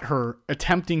caught her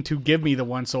attempting to give me the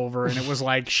once over, and it was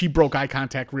like she broke eye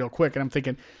contact real quick. And I'm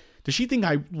thinking, does she think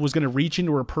I was going to reach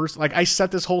into her purse? Like, I set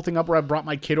this whole thing up where I brought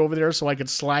my kid over there so I could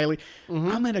slyly.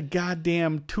 I'm in a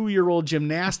goddamn 2-year-old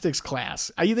gymnastics class.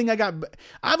 You think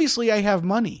obviously I have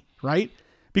money, right?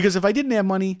 Because if I didn't have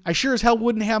money, I sure as hell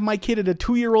wouldn't have my kid at a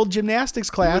 2-year-old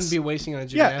gymnastics class. You wouldn't be wasting on a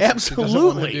gymnastics. Yeah,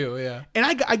 absolutely. Yeah. And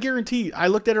I guarantee, I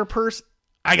looked at her purse.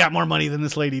 I got more money than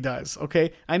this lady does.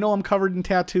 Okay. I know I'm covered in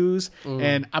tattoos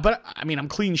but I mean, I'm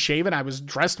clean shaven. I was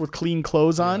dressed with clean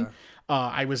clothes on.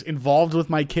 I was involved with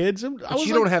my kids. But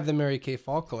you don't have the Mary Kay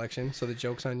Fall collection, so the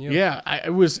joke's on you. Yeah, it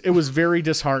was very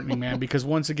disheartening, man, because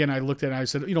once again I looked at it and I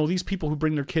said, these people who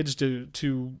bring their kids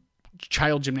to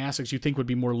child gymnastics, you think would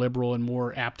be more liberal and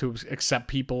more apt to accept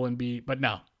people but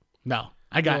no.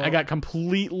 I got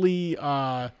completely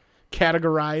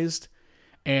categorized,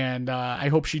 and I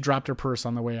hope she dropped her purse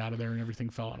on the way out of there and everything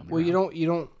fell out on the ground.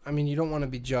 You don't want to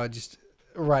be judged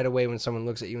right away when someone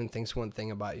looks at you and thinks one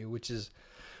thing about you, which is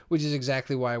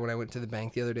exactly why when I went to the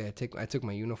bank the other day, I took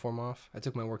my uniform off. I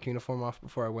took my work uniform off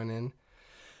before I went in.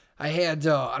 I had,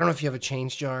 I don't know if you have a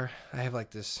change jar. I have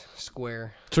like this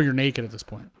square. So you're naked at this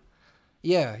point.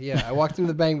 Yeah. I walked into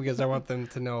the bank because I want them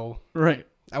to know. Right.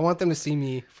 I want them to see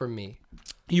me for me.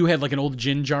 You had like an old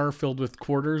gin jar filled with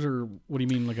quarters, or what do you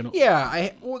mean?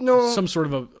 Some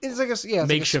sort of it's like a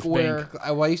makeshift like a square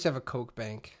bank. I used to have a Coke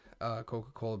bank,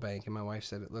 Coca-Cola bank, and my wife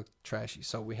said it looked trashy,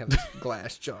 so we have this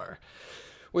glass jar.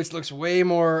 Which looks way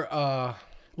more...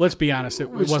 Let's be honest, it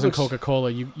wasn't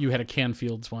Coca-Cola. You had a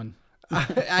Canfield's one.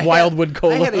 I Wildwood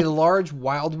Cola. I had a large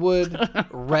Wildwood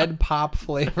Red Pop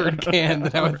flavored can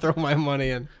that I would throw my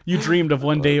money in. You dreamed of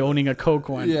one day owning a Coke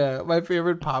one. Yeah, my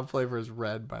favorite pop flavor is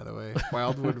red, by the way.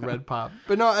 Wildwood Red Pop.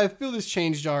 But no, I feel this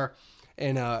change jar,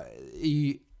 and I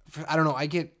don't know, I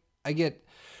get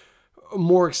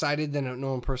more excited than a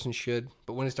normal person should,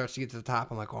 but when it starts to get to the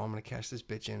top, I'm like, I'm gonna cash this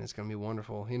bitch in. It's gonna be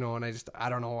wonderful, and I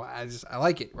don't know, I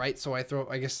like it, right? So I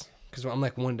guess because I'm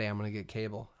like, one day I'm gonna get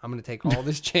cable. I'm gonna take all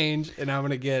this change and I'm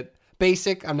gonna get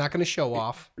basic. I'm not gonna show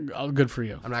off. Oh, good for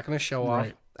you. I'm not gonna show off.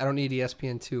 I don't need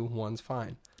ESPN2. One's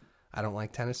fine. I don't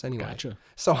like tennis anyway. Gotcha.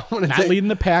 So I'm gonna not leading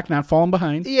the pack, not falling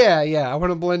behind. Yeah. I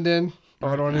want to blend in.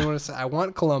 I don't even want to say. I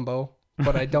want Columbo,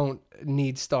 but I don't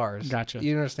need stars. Gotcha.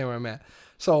 You understand where I'm at.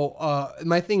 So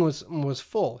my thing was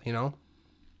full,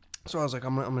 So I was like,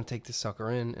 I'm gonna take this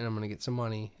sucker in, and I'm gonna get some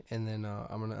money, and then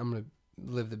I'm gonna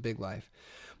live the big life.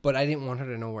 But I didn't want her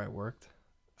to know where I worked.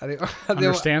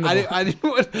 Understandable. I didn't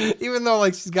want, even though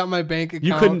like she's got my bank account.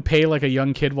 You couldn't pay like a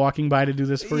young kid walking by to do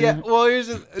this for Yeah. you. Well, here's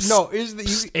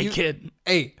the Hey kid,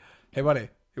 Hey, buddy.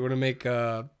 You want to make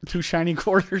 2 shiny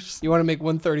quarters. You want to make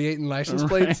 138 in license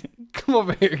plates? Right. Come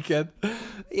over here, kid.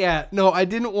 Yeah. No, I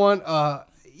didn't want.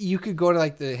 You could go to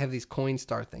like have these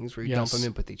Coinstar things where you dump them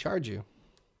in, but they charge you.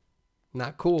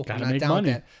 Not cool. Gotta I'm not make down money.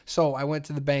 with that. So I went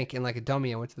to the bank, and like a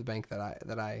dummy, I went to the bank that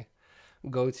I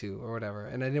go to or whatever,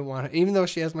 and I didn't want her, even though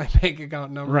she has my bank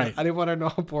account number, Right. I didn't want her to know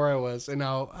how poor I was and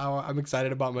how I'm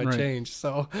excited about my Right. change.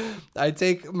 So I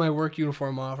take my work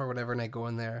uniform off or whatever, and I go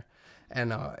in there,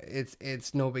 and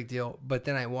it's no big deal. But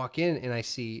then I walk in and I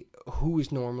see who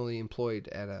is normally employed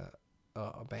at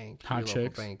a bank, Hot your local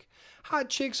chicks. bank, hot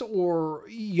chicks or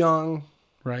young,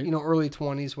 Right. early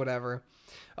 20s, whatever.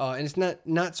 And it's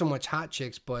not so much hot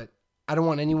chicks, but I don't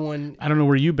want anyone. I don't know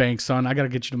where you bank, son. I got to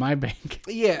get you to my bank.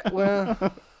 Yeah, well,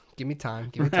 give me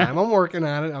time. I'm working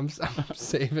on it. I'm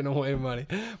saving away money.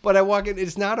 But I walk in.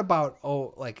 It's not about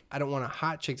I don't want a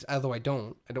hot chick. Although I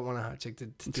don't want a hot chick to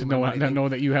do my money thing. know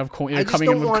that you have coins. I just coming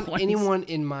don't in with want coins. anyone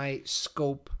in my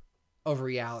scope of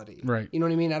reality. Right. You know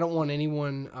what I mean? I don't want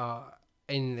anyone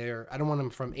in there. I don't want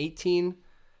them from 18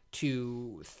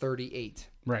 to 38.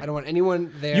 Right. I don't want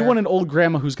anyone there. You want an old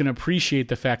grandma who's going to appreciate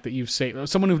the fact that you've saved.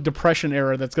 Someone who depression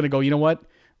era that's going to go, you know what?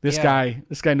 This guy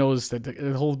knows that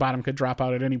the whole bottom could drop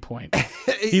out at any point.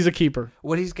 He's a keeper.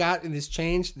 What he's got in this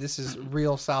change. This is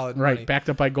real solid Right. money. Backed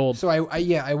up by gold. So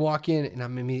I walk in and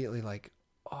I'm immediately like,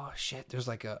 oh shit, there's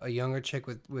like a younger chick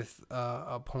with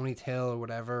a ponytail or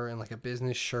whatever and like a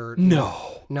business shirt.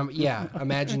 No. Yeah,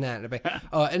 imagine that.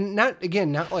 And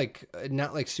not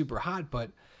like super hot,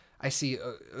 but I see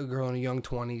a girl in her young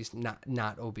 20s,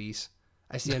 not obese.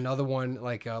 I see another one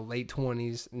like late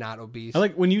 20s, not obese. I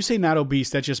like when you say not obese,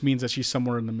 that just means that she's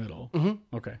somewhere in the middle.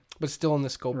 Mm-hmm. Okay. But still in the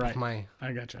scope Right. of my.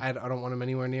 I gotcha. I don't want him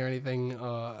anywhere near anything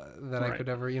that I Right. could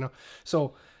ever,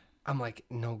 So I'm like,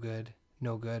 no good.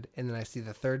 And then I see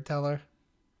the third teller.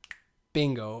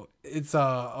 Bingo. It's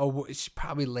she's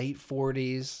probably late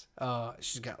 40s.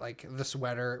 She's got like the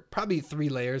sweater, probably 3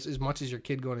 layers, as much as your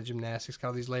kid going to gymnastics, got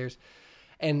all these layers.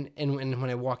 And when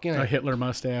I walk in, A Hitler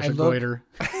mustache, I a look- goiter.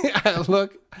 I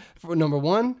look for number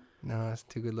 1. No, that's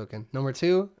too good looking. Number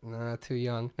 2, no, too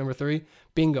young. Number 3,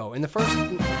 bingo. And the first,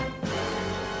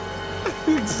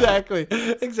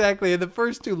 exactly. And the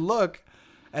first 2 look,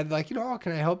 and like, oh,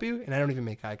 can I help you? And I don't even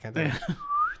make eye contact.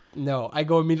 No, I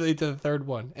go immediately to the third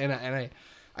one, and I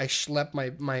schlep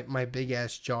my big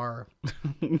ass jar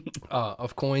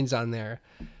of coins on there.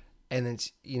 And then,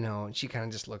 she kind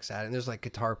of just looks at it. And there's like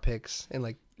guitar picks and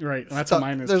like Right. That's stuff, what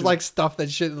mine is. there's too. like stuff that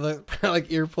should look like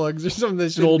earplugs or something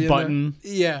that should old be in there. button.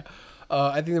 Yeah.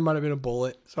 I think there might have been a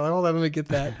bullet. So hold on, let me get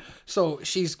that. So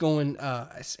she's going, I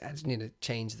just need to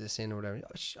change this in or whatever.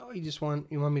 Oh, you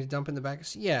want me to dump in the back? I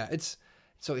said, yeah, it's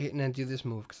so and then do this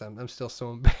move because I'm still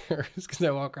so embarrassed because I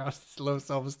walk around with low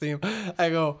self-esteem. I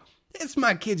go, it's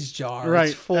my kid's jar. Right,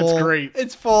 It's full. that's great.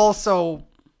 It's full. So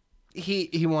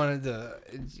he wanted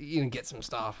to get some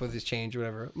stuff with his change or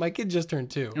whatever. My kid just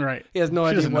turned 2. Right. He has no She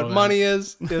idea doesn't know what that. money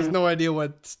is. He has no idea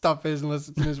what stuff is unless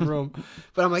it's in his room.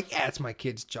 But I'm like, yeah, it's my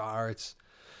kid's jar.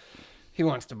 He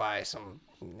wants to buy some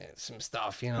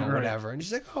stuff, Right. whatever. And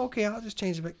she's like, oh, okay, I'll just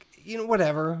change it back.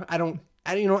 Whatever. I don't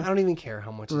even care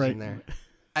how much is Right. in there.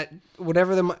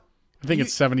 Whatever the. I think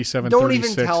it's 77. Don't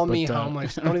even tell me how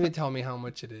much. Don't even tell me how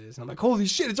much it is. I'm like, holy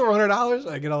shit, it's over $100.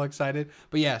 I get all excited.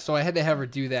 But yeah, so I had to have her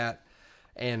do that,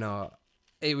 and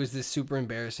it was this super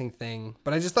embarrassing thing.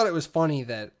 But I just thought it was funny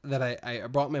that I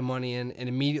brought my money in, and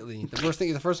immediately the first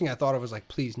thing I thought of was like,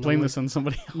 please, no Blame one, this on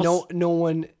somebody else. no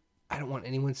one. I don't want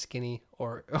anyone skinny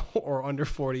or under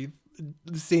 40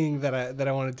 seeing that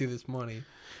I want to do this money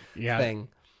thing.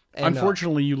 And,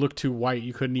 Unfortunately, you look too white.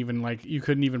 You couldn't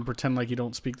even pretend like you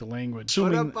don't speak the language.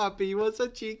 what up, Poppy? What's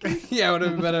up, cheeky? Yeah, it would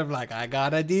have been better if like, I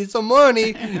gotta need some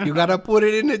money. You gotta put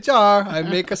it in the jar. I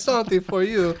make a something for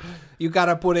you. You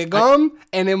gotta put a gum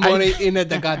and the money in the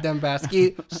goddamn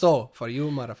basket. So, for you,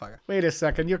 motherfucker. Wait a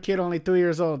second. Your kid only 2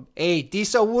 years old. Hey,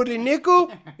 this a wooden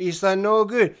nickel? It's no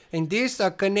good. And this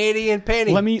a Canadian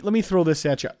penny. Let me throw this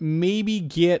at you. Maybe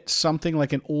get something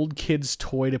like an old kid's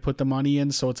toy to put the money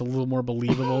in, so it's a little more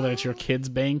believable that it's your kid's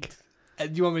bank. Do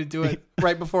you want me to do it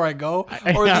right before I go?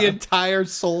 Or the entire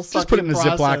soul-sucking Just put it in a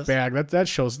process? Ziploc bag. That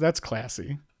shows that's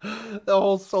classy. The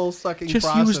whole soul-sucking Just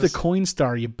process. use the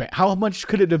Coinstar. How much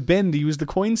could it have been to use the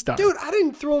Coinstar? Dude, I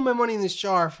didn't throw my money in this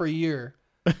jar for a year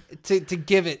to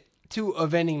give it to a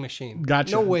vending machine.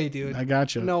 Gotcha. No way, dude. I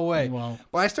gotcha. No way. Well,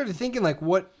 But I started thinking, like,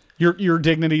 what Your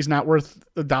dignity's not worth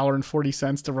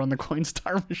 $1.40 to run the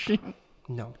Coinstar machine.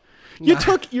 No. You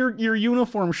took your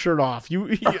uniform shirt off. And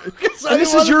this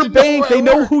is wanted your to know bank. where They I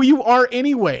know work. who you are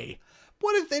anyway.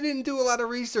 What if they didn't do a lot of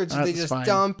research? They That's just fine.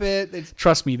 dump it.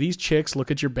 Trust me, these chicks look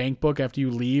at your bank book after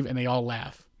you leave and they all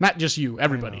laugh. Not just you,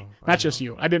 everybody. Not just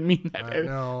you. I didn't mean that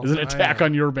as an attack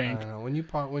on your bank. I know.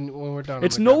 When we're done,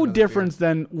 It's no difference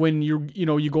than when you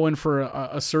go in for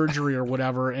a surgery or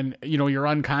whatever, and you're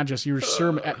unconscious. You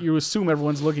assume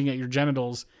everyone's looking at your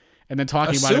genitals, and then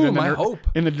talking about it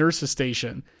in the nurse's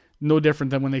station. No different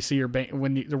than when they see your bank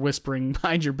when they're whispering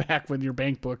behind your back with your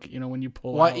bank book. When you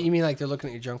pull out. What you mean? Like they're looking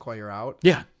at your junk while you're out?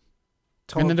 Yeah,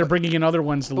 and then they're bringing in other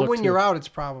ones to look. But when too. you're out, it's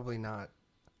probably not.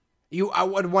 I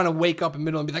would want to wake up in the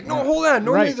middle and be like, no, hold on.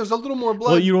 Normally there's a little more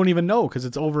blood. Well, you don't even know because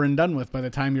it's over and done with by the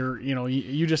time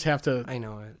you just have to. I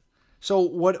know it. So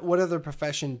what other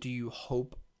profession do you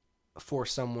hope for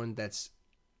someone that's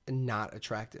not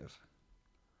attractive?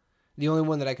 The only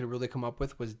one that I could really come up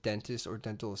with was dentist or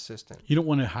dental assistant. You don't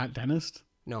want a hot dentist?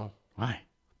 No. Why?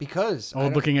 Because.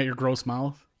 Looking at your gross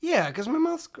mouth? Yeah, because my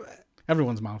mouth's.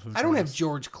 Everyone's mouth is. I don't gross. have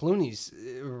George Clooney's,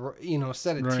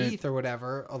 set of Right. teeth or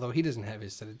whatever. Although he doesn't have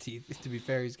his set of teeth. To be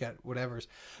fair, he's got whatever's.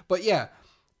 But yeah,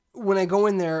 when I go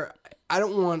in there, I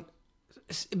don't want.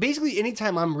 Basically,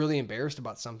 anytime I'm really embarrassed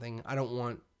about something, I don't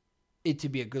want it to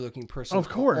be a good-looking person. Of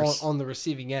course. On the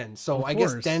receiving end. So Of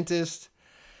guess course. dentist,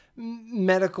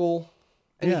 medical,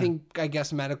 anything. I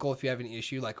guess medical. If you have an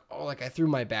issue, like I threw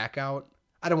my back out.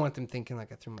 I don't want them thinking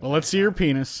like I threw my. Well, let's see your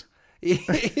penis.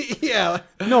 Yeah.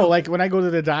 No, like when I go to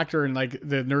the doctor and like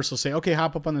the nurse will say, "Okay,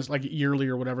 hop up on this like yearly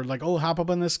or whatever." Like, "Oh, hop up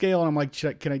on this scale," and I'm like,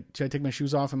 "Should I take my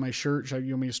shoes off and my shirt?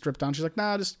 You want me to strip down?" She's like,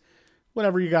 "Nah, just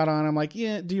whatever you got on." I'm like,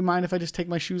 "Yeah, do you mind if I just take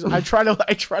my shoes off?" I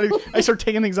start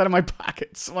taking things out of my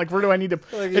pockets. I'm like, where do I need to?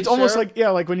 Like, it's almost like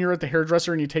like when you're at the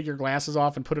hairdresser and you take your glasses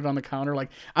off and put it on the counter. Like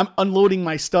I'm unloading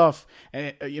my stuff,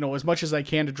 as much as I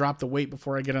can to drop the weight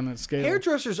before I get on that scale.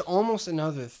 Hairdresser's almost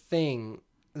another thing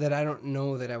that I don't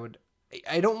know that I would.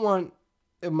 I don't want.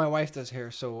 My wife does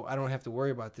hair, so I don't have to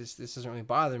worry about this. This doesn't really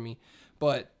bother me.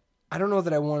 But I don't know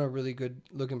that I want a really good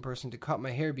looking person to cut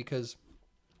my hair because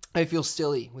I feel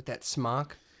silly with that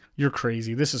smock. You're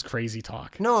crazy. This is crazy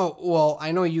talk. No, well,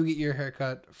 I know you get your hair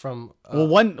cut from. Well,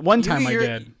 one time I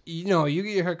did. You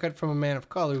get your hair cut from a man of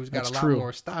color who's got That's a lot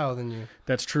more style than you.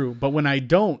 That's true. But when I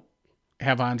don't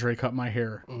have Andre cut my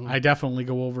hair, Mm-hmm. I definitely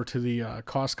go over to the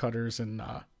cost cutters and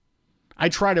I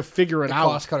try to figure it The out.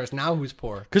 cost cutters. Now who's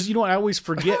poor? Because I always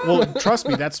forget. Well, trust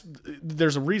me,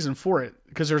 there's a reason for it.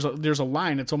 Because there's a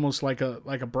line. It's almost like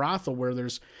a brothel where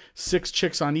there's 6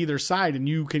 chicks on either side, and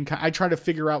you can. I try to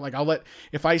figure out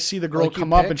if I see the girl Like you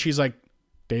come up pick? and she's like,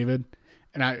 David,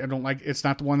 and I don't like. It's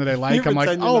not the one that I like. I'm like,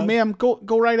 pretend you're oh not- ma'am,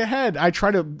 go right ahead. I try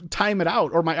to time it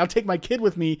out, or I'll take my kid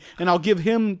with me and I'll give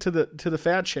him to the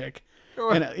fat chick,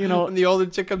 and When the older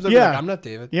chick comes up, Yeah. like, I'm not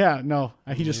David. yeah, no,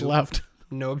 he just left.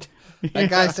 Nope. That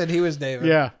guy said he was David.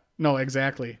 Yeah, no,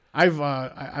 exactly. I've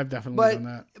definitely done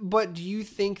that. But do you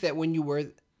think that when you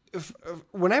wear,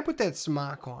 when I put that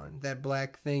smock on, that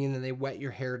black thing, and then they wet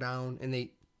your hair down and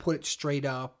they put it straight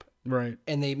up, Right.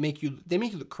 and they make you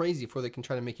look crazy before they can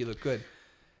try to make you look good.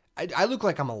 I look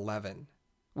like I'm 11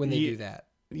 when they do that.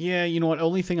 Yeah, you know what?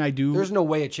 Only thing I do, There's no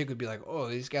way a chick would be like, "Oh,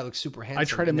 this guy looks super handsome." I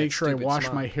try to in that make sure I stupid wash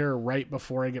smock. my hair right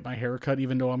before I get my hair cut,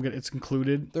 even though it's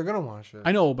included. They're gonna wash it.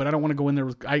 I know, but I don't want to go in there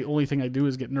with. Only thing I do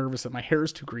is get nervous that my hair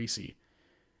is too greasy,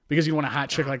 because you want a hot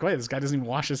chick like, wait, this guy doesn't even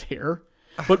wash his hair.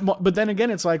 But then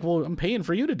again, it's like, well, I'm paying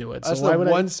for you to do it, so That's why the would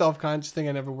one self-conscious thing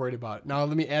I never worried about. Now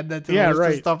let me add that to the Yeah, list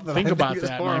right. of stuff that Think I about think is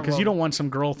that, man, because you don't want some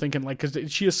girl thinking like,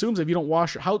 because she assumes if you don't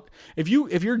wash if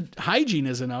your hygiene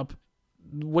isn't up,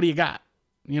 what do you got?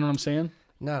 You know what I'm saying?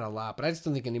 Not a lot, but I just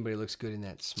don't think anybody looks good in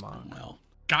that smock. Well,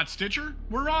 Got Stitcher?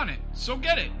 We're on it, so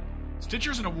get it.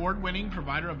 Stitcher's an award-winning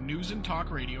provider of news and talk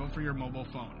radio for your mobile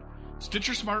phone.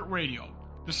 Stitcher Smart Radio,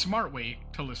 the smart way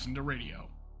to listen to radio.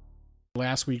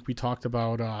 last week we talked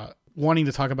about wanting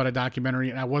to talk about a documentary,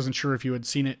 and I wasn't sure if you had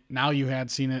seen it. Now you had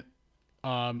seen it.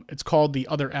 It's called The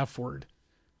Other F Word.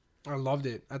 I loved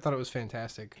it. I thought it was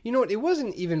fantastic. You know what? It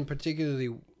wasn't even particularly.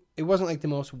 It wasn't like the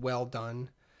most well done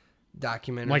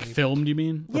documentary. Like filmed, you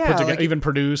mean? Or Yeah, put together, like even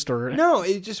produced, or No,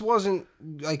 it just wasn't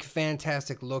like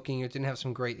fantastic looking. It didn't have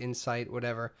some great insight,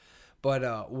 whatever.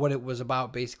 But what it was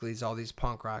about basically is all these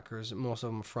punk rockers, most of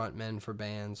them front men for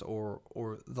bands or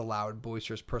the loud,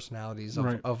 boisterous personalities of,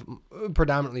 Right. of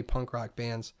predominantly punk rock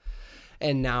bands.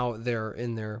 And now they're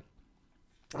in their,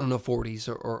 I don't know, 40s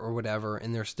or whatever,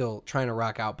 and they're still trying to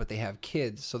rock out, but they have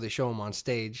kids. So they show them on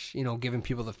stage, giving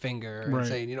people the finger and Right.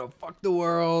 saying, fuck the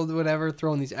world, whatever,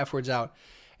 throwing these F words out.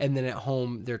 And then at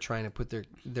home, they're trying to put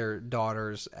their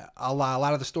daughters, a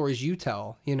lot of the stories you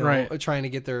tell, Right. trying to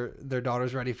get their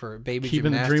daughters ready for baby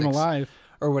Keeping the gymnastics dream alive.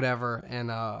 or whatever.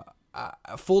 And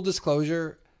full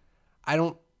disclosure, I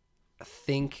don't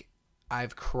think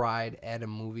I've cried at a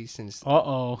movie since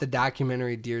the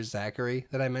documentary Dear Zachary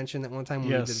that I mentioned that one time when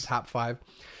we did the top 5.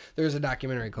 There's a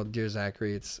documentary called Dear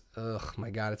Zachary. It's, my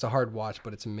God, it's a hard watch,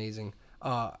 but it's amazing.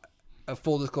 A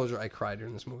full disclosure, I cried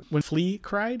during this movie. When Flea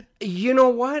cried? You know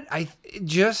what? I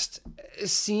just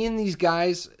seeing these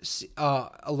guys.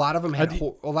 A lot of them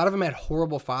had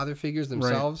horrible father figures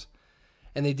themselves,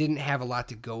 and they didn't have a lot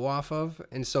to go off of.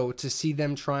 And so to see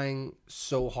them trying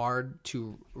so hard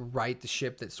to right the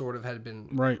ship that sort of had been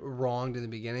wronged in the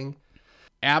beginning.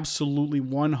 Absolutely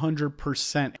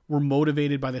 100% were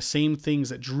motivated by the same things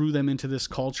that drew them into this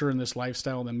culture and this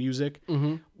lifestyle and the music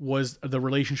was the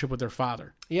relationship with their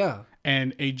father. Yeah.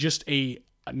 And a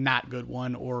not good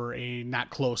one or a not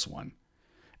close one.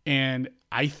 And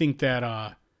I think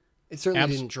that it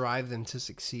certainly didn't drive them to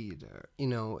succeed,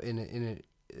 in a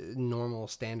normal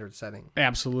standard setting.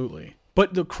 Absolutely.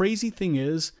 But the crazy thing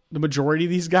is the majority of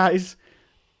these guys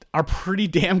are pretty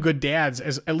damn good dads,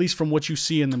 at least from what you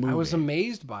see in the movie. I was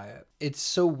amazed by it. It's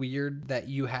so weird that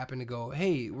you happen to go,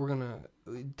 hey, we're going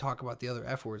to talk about the other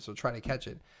F word, so try to catch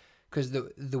it. Because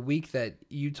the week that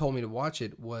you told me to watch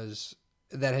it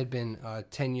that had been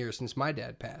 10 years since my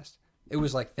dad passed. It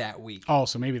was like that week. Oh,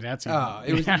 so maybe that's even... Oh,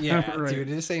 it was, yeah, right. Dude,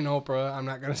 this ain't Oprah. I'm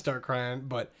not going to start crying.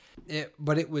 But it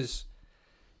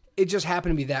just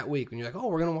happened to be that week when you're like, oh,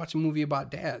 we're going to watch a movie about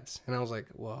dads. And I was like,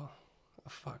 well...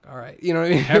 fuck, all right, you know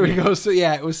what I mean? Here we go. So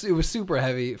yeah, it was super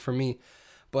heavy for me,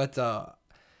 but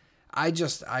I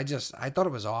thought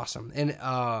it was awesome. And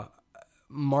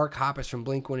Mark Hoppus from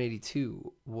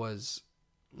Blink-182 was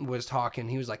talking.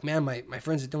 He was like, man, my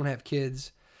friends that don't have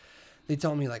kids, they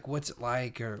tell me like, what's it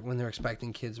like, or when they're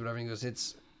expecting kids, whatever. And he goes,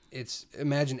 it's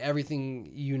imagine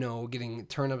everything getting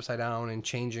turned upside down and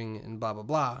changing and blah blah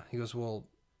blah. He goes, well,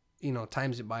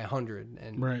 times it by 100,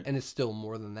 and it's still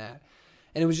more than that.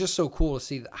 And it was just so cool to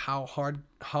see how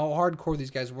hardcore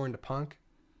these guys were into punk.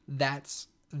 That's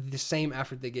the same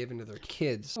effort they gave into their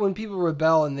kids. When people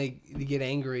rebel and they get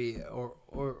angry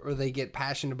or they get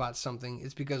passionate about something,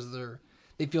 it's because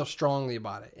they feel strongly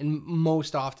about it. And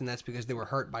most often that's because they were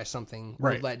hurt by something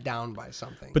or let down by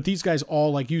something. But these guys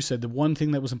all, like you said, the one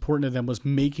thing that was important to them was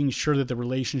making sure that the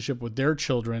relationship with their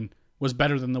children was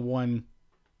better than the one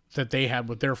that they had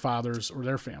with their fathers or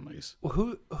their families.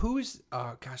 Well, who's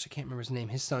gosh, I can't remember his name.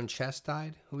 His son Chess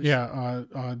died.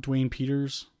 Dwayne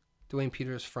Peters. Dwayne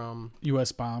Peters from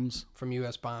U.S. Bombs. From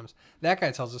U.S. Bombs. That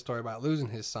guy tells a story about losing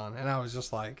his son, and I was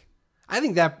just like, I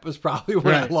think that was probably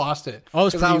when I lost it. Oh,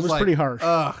 it was pretty harsh.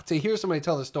 To hear somebody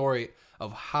tell the story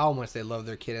of how much they love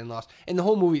their kid and lost, and the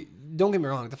whole movie. Don't get me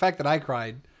wrong, the fact that I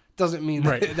cried doesn't mean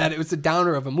that it was a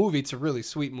downer of a movie. It's a really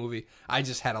sweet movie. I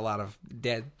just had a lot of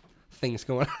dead things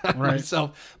going on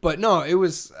myself, but no, it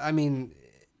was, I mean,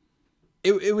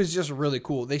 it was just really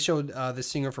cool. They showed the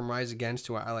singer from Rise Against,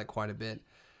 who I like quite a bit.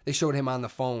 They showed him on the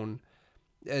phone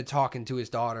talking to his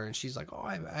daughter, and she's like, oh,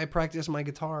 I practice my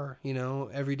guitar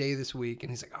every day this week, and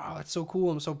he's like, oh, that's so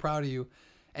cool, I'm so proud of you.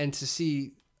 And to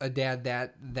see a dad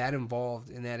that involved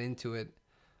and that into it,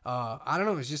 I don't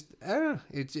know, it's just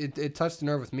it touched a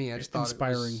nerve with me. I just thought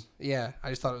inspiring. I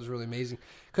just thought it was really amazing,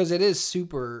 because it is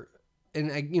super. And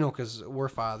because we're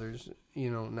fathers,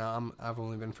 now I've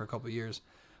only been for a couple of years,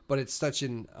 but it's such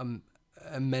an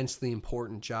immensely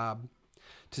important job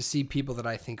to see people that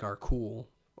I think are cool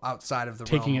outside of the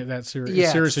taking realm. It that serious,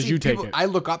 as serious as you people, take it. I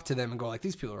look up to them and go like,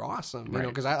 these people are awesome,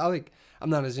 because I'm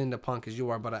not as into punk as you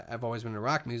are, but I've always been into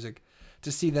rock music.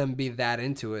 To see them be that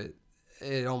into it,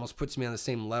 it almost puts me on the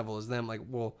same level as them. Like,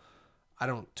 well, I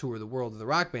don't tour the world with a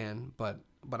rock band, but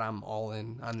I'm all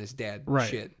in on this dad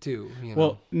shit too.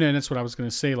 Well, no, that's what I was going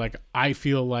to say. Like, I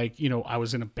feel like, I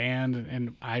was in a band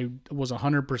and I was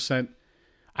 100%.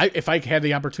 If I had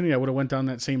the opportunity, I would have went down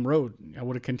that same road. I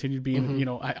would have continued being,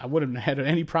 I wouldn't have had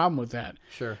any problem with that.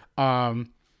 Sure.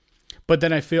 But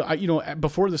then I feel,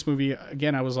 before this movie,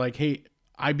 again, I was like, hey,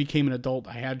 I became an adult.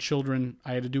 I had children.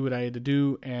 I had to do what I had to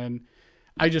do. And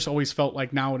I just always felt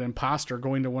like now an imposter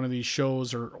going to one of these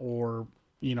shows or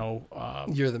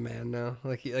you're the man now.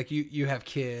 Like you have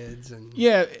kids and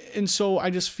and so I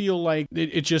just feel like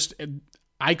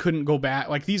I couldn't go back.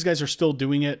 Like, these guys are still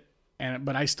doing it,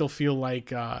 but I still feel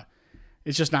like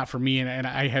it's just not for me, and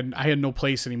I had no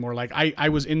place anymore. Like, I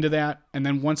was into that, and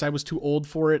then once I was too old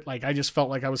for it, like, I just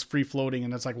felt like I was free floating,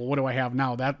 and it's like, well, what do I have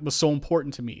now? That was so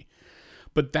important to me.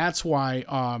 But that's why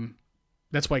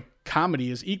comedy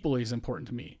is equally as important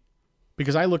to me,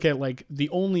 because I look at, like, the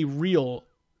only real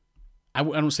I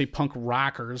don't say punk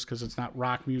rockers because it's not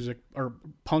rock music or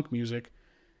punk music.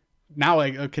 Now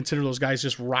I consider those guys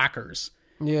just rockers.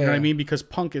 Yeah. You know what I mean? Because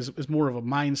punk is more of a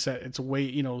mindset. It's a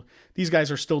way, these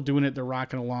guys are still doing it. They're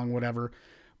rocking along, whatever.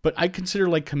 But I consider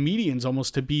like comedians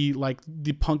almost to be like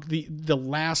the punk, the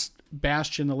last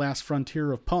bastion, the last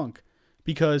frontier of punk.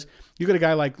 Because you got a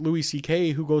guy like Louis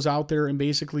C.K. who goes out there and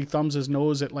basically thumbs his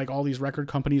nose at like all these record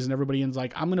companies and everybody, and's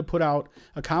like, I'm going to put out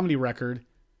a comedy record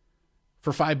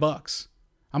for $5.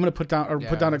 I'm going to put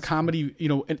down a comedy,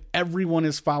 and everyone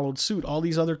has followed suit. All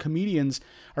these other comedians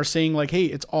are saying like, hey,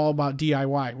 it's all about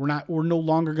DIY. We're no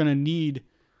longer going to need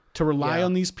to rely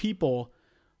on these people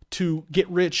to get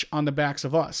rich on the backs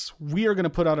of us. We are going to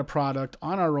put out a product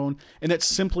on our own. And that's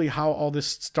simply how all this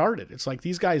started. It's like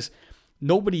these guys,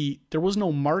 there was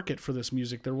no market for this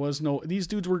music. These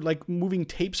dudes were like moving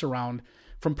tapes around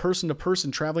from person to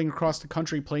person, traveling across the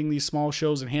country, playing these small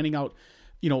shows and handing out,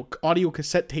 audio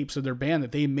cassette tapes of their band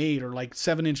that they made, or like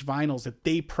 7-inch vinyls that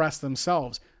they pressed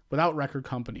themselves without record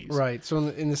companies. Right. So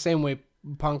in the same way,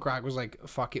 punk rock was like,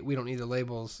 fuck it, we don't need the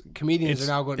labels. Comedians are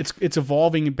now going... It's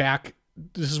evolving back.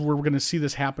 This is where we're going to see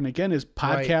this happen again, is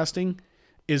podcasting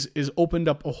is opened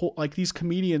up a whole... Like these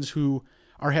comedians who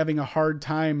are having a hard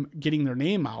time getting their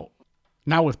name out,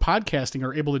 now with podcasting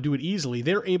are able to do it easily.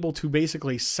 They're able to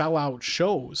basically sell out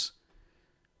shows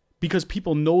because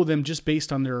people know them just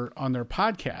based on their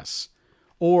podcasts,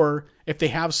 or if they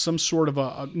have some sort of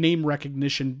a name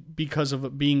recognition because of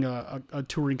it being a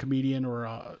touring comedian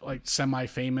or like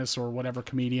semi-famous or whatever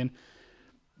comedian,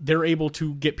 they're able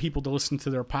to get people to listen to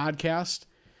their podcast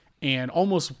and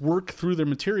almost work through their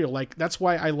material. Like that's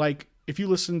why I like, if you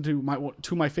listen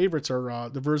to my favorites are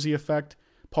the Verzi Effect,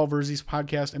 Paul Verzi's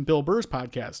podcast, and Bill Burr's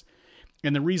podcast.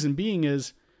 And the reason being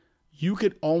is you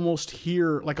could almost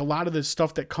hear like a lot of the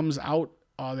stuff that comes out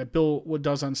that Bill Wood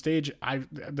does on stage.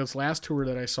 This last tour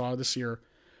that I saw this year,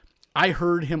 I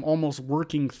heard him almost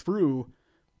working through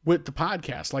with the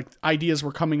podcast. Like ideas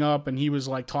were coming up and he was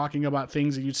like talking about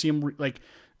things, and you'd see him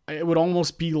it would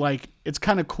almost be like, it's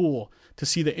kind of cool to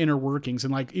see the inner workings.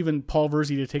 And like even Paul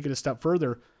Verzi, to take it a step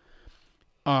further,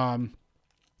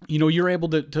 you're able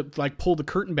to like pull the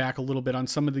curtain back a little bit on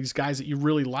some of these guys that you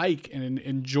really like and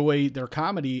enjoy their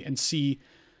comedy, and see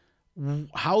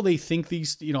how they think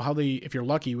these, if you're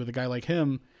lucky with a guy like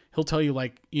him, he'll tell you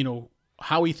like,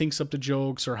 how he thinks up the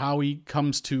jokes, or how he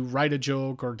comes to write a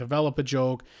joke or develop a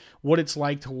joke, what it's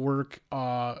like to work,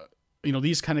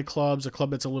 these kind of clubs, a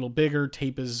club that's a little bigger,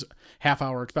 tape is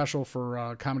half-hour special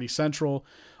for Comedy Central,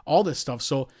 all this stuff.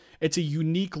 So it's a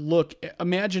unique look.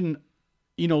 Imagine,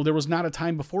 there was not a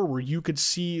time before where you could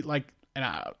see like, and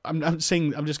I'm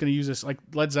saying, I'm just going to use this, like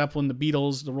Led Zeppelin, the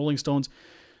Beatles, the Rolling Stones,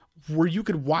 where you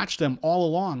could watch them all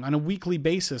along on a weekly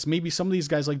basis. Maybe some of these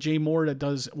guys like Jay Moore that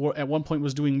does, at one point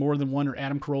was doing more than one, or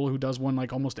Adam Carolla who does one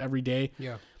like almost every day.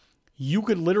 Yeah. You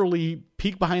could literally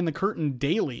peek behind the curtain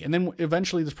daily. And then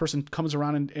eventually this person comes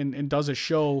around and does a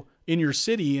show in your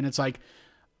city. And it's like,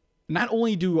 not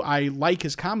only do I like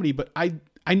his comedy, but I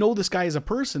know this guy as a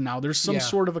person now. There's some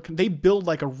sort of they build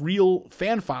like a real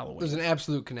fan following. There's an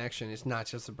absolute connection. It's not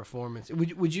just a performance.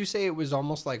 Would you say it was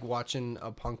almost like watching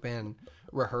a punk band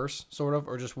rehearse, sort of,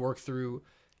 or just work through,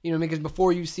 because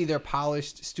before you see their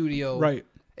polished studio, right?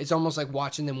 It's almost like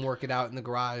watching them work it out in the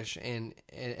garage and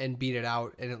beat it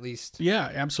out, and at least.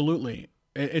 Yeah, absolutely.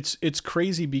 It's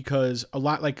crazy because a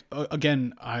lot, like,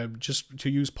 again, just to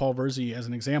use Paul Verzi as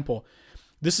an example,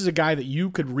 this is a guy that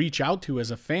you could reach out to as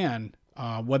a fan,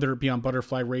 whether it be on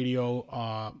Butterfly Radio,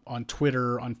 on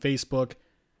Twitter, on Facebook,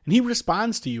 and he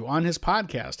responds to you on his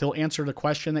podcast. He'll answer the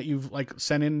question that you've like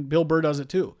sent in. Bill Burr does it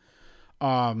too.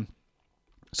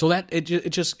 So that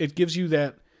it gives you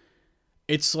that.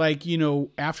 It's like,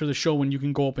 after the show when you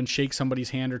can go up and shake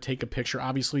somebody's hand or take a picture.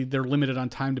 Obviously, they're limited on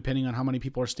time depending on how many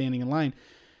people are standing in line.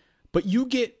 But you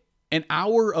get an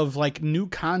hour of like new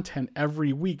content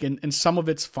every week. And some of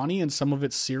it's funny and some of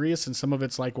it's serious. And some of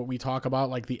it's like what we talk about,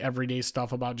 like the everyday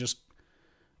stuff about just,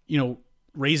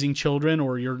 raising children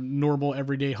or your normal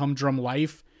everyday humdrum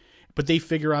life. But they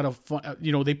figure out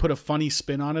they put a funny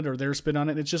spin on it, or their spin on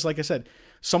it. And it's just like I said,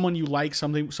 someone you like,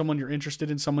 someone you're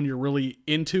interested in, someone you're really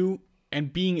into,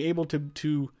 and being able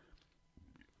to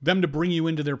them to bring you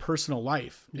into their personal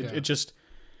life. Yeah. It just,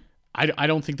 I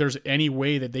don't think there's any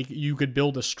way that you could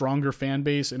build a stronger fan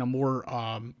base and a more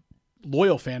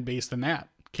loyal fan base than that.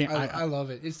 I love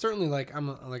it. It's certainly like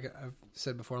like I've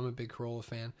said before, I'm a big Carolla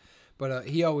fan, but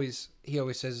he always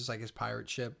says it's like his pirate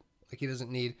ship. Like he doesn't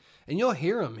need, and you'll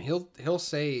hear him. He'll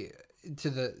say to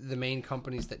the main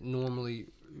companies that normally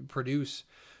produce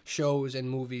shows and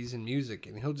movies and music,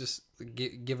 and he'll just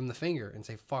give them the finger and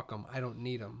say, fuck them, I don't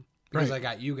need them because I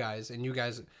got you guys, and you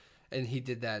guys, and he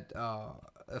did that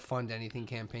Fund Anything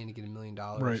campaign to get $1 million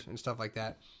Right. and stuff like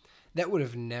that. That would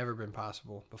have never been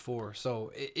possible before.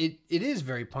 So it is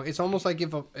very punk. It's almost like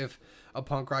if a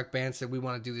punk rock band said we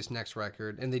want to do this next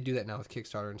record, and they do that now with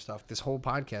Kickstarter and stuff. This whole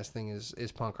podcast thing is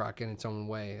punk rock in its own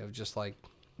way of just like,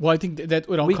 Well, I think that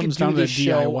it all we could comes do down to the this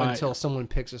show DIY. until someone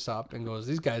picks us up and goes,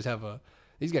 these guys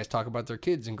talk about their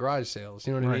kids in garage sales.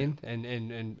 You know what I Right.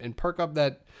 mean? And perk up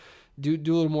that, do a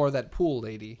little more of that pool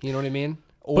lady. You know what I mean?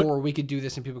 Or we could do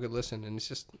this and people could listen, and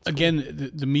it's Again,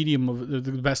 the medium of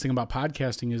the best thing about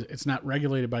podcasting is it's not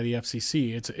regulated by the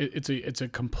FCC. It's a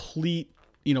complete,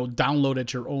 download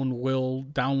at your own will,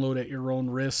 download at your own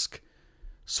risk,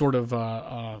 sort of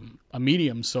a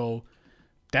medium. So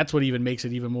that's what even makes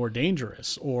it even more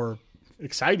dangerous or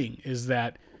exciting, is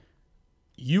that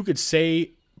you could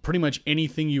say pretty much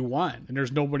anything you want, and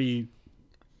there's no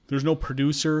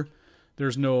producer.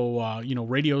 There's no,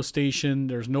 radio station.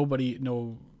 There's nobody,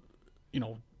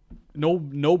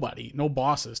 nobody, no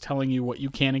bosses telling you what you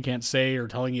can and can't say, or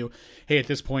telling you, hey, at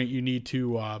this point you need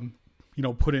to,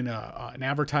 put in an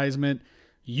advertisement.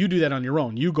 You do that on your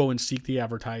own. You go and seek the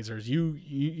advertisers. You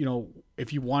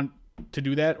if you want to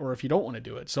do that, or if you don't want to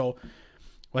do it. So,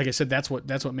 like I said, that's what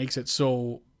makes it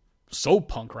so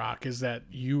punk rock, is that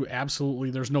you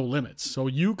absolutely, there's no limits. So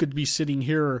you could be sitting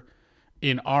here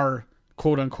in our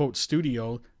quote unquote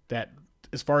studio that,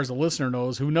 as far as the listener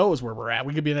knows, who knows where we're at?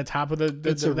 We could be in the top of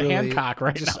the Hancock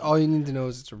right now. All you need to know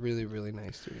is it's a really, really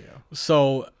nice studio.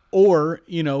 So, or,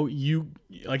 you,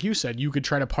 like you said, you could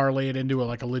try to parlay it into a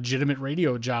legitimate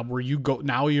radio job where you go,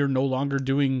 now you're no longer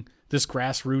doing this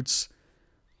grassroots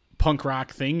punk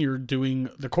rock thing. You're doing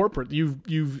the corporate,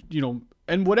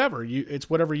 and whatever it's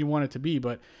whatever you want it to be.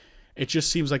 But it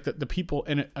just seems like the people,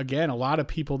 and again, a lot of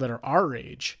people that are our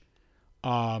age,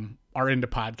 are into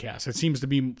podcasts. It seems to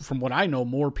be, from what I know,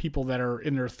 more people that are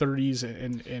in their 30s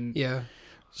and yeah.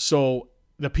 So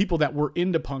the people that were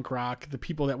into punk rock, the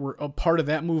people that were a part of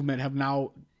that movement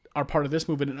are part of this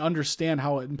movement and understand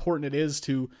how important it is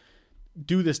to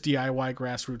do this DIY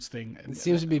grassroots thing. It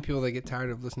seems to be people that get tired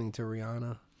of listening to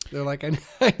Rihanna. They're like, I need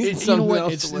It's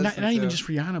else to not listen even to. just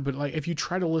Rihanna, but if you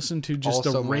try to listen to just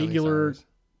Also a Miley regular Cyrus.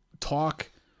 talk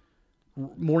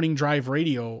morning drive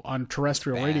radio on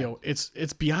terrestrial Bad. radio, it's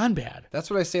beyond bad. That's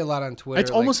what I say a lot on Twitter.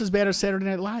 It's almost as bad as Saturday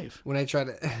Night Live. when I try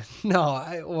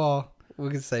to. We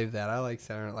can save that. I like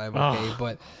Saturday Night Live, okay,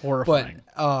 but Horrifying.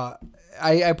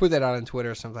 I put that out on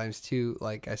Twitter sometimes too.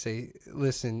 Like I say,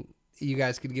 listen, you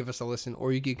guys could give us a listen,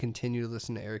 or you could continue to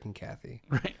listen to Eric and Kathy,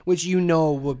 Right. which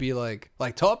would be like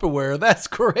Tupperware. That's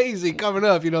crazy coming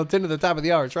up. 10 to the top of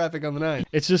the hour, traffic on the 9.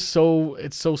 It's just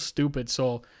it's so stupid.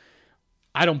 So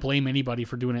I don't blame anybody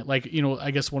for doing it.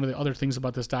 I guess one of the other things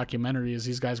about this documentary is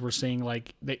these guys were saying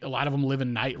a lot of them live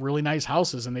in really nice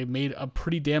houses, and they've made a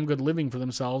pretty damn good living for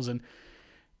themselves. And,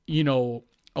 a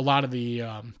lot of the,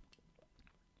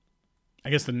 I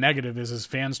guess the negative is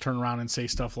fans turn around and say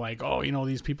stuff like, oh,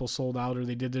 these people sold out, or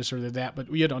they did this or did that. But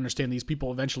we had to understand these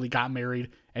people eventually got married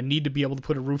and need to be able to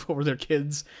put a roof over their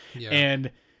kids. Yeah.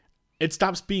 And it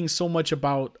stops being so much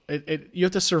about it. You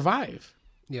have to survive.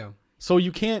 Yeah. So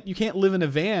you can't live in a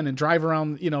van and drive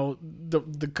around.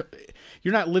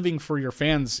 You're not living for your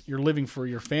fans. You're living for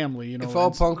your family. If all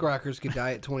punk rockers could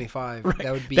die at 25,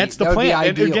 that would be that's the that would be plan. And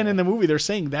ideal. again, in the movie, they're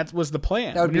saying that was the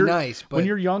plan. That would be nice, but when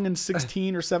you're young and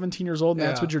 16 or 17 years old, and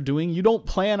that's Yeah. what you're doing. You don't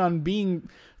plan on being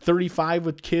 35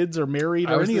 with kids or married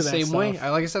I or was any the of that same way.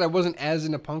 stuff. Like I said, I wasn't as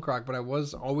into punk rock, but I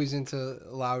was always into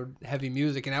loud, heavy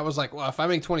music. And I was like, well, if I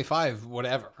make 25,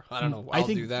 whatever. I don't know. I'll I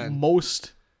think do that.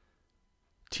 most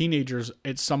teenagers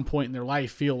at some point in their life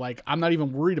feel like, I'm not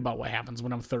even worried about what happens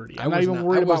when I'm 30. I'm not even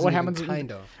worried about what happens.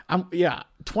 Kind of.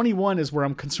 21 is where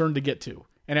I'm concerned to get to.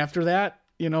 And after that,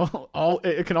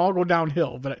 it can all go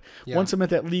downhill. But Yeah. once I'm at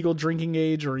that legal drinking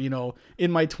age, or,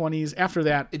 in my 20s, after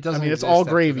that, It doesn't it's exist all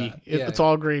after gravy. that. It's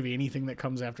all gravy. Anything that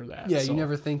comes after that. Yeah, So, you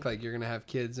never think like you're gonna have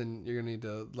kids and you're gonna need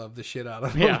to love the shit out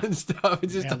of them Yeah. and stuff. It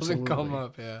just doesn't come Absolutely.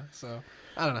 up. Yeah. So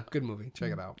I don't know. Good movie.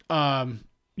 Check it out.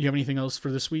 You have anything else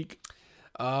for this week?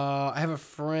 I have a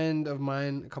friend of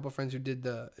mine, a couple of friends who did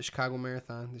the Chicago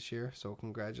Marathon this year. So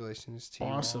congratulations to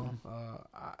Awesome. you all.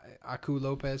 Aku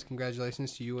Lopez,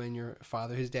 congratulations to you and your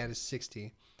father. His dad is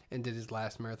 60 and did his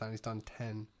last marathon. He's done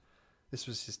 10. This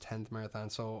was his 10th marathon.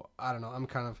 So I don't know.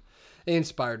 It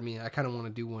inspired me. I kind of want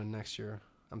to do one next year.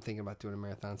 I'm thinking about doing a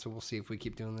marathon. So we'll see if we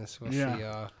keep doing this. We'll see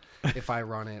if I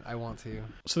run it. I want to.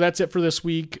 So that's it for this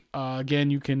week.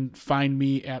 Again, you can find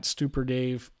me at Stupor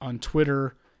Dave on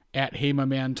Twitter, at Hey My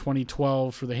Man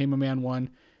 2012 for the Hey My Man one,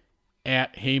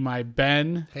 at Hey My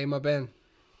Ben. Hey, my Ben.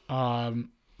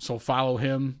 So follow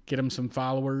him, get him some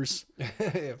followers. Yeah,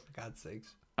 for God's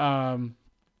sakes.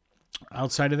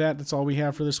 outside of that, that's all we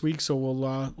have for this week. So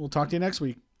we'll talk to you next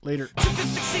week. Later. Took the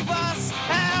 60 bus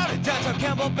out of downtown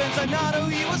Campbell Benzanato.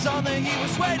 He was on there, he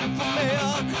was waiting for me.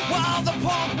 While the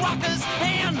punk rockers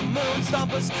and the moon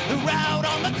stompers who out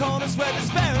on the corners where they're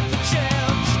sparing for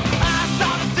change. I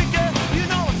started thinking,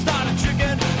 I started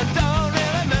drinking. I don't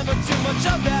really remember too much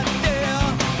of that deal.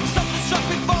 Something struck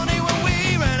me funny when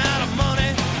we ran out of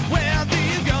money. Where do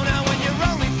you go now when you're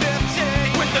only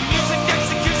 15? With the music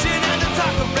execution and the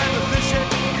talk of revolution,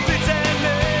 fits in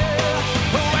me.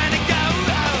 When it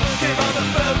goes, give on the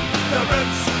boot, the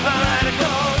roots are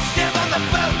radicals. Give on the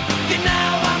boot,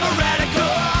 I'm a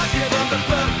radical. Give on the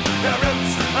boot, the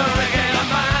roots are ringing on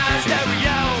my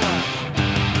stereo.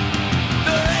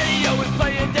 The radio was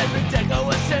playing Desmond Deco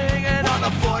was singing on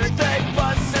the 43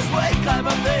 bus as we climb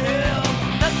up the hill.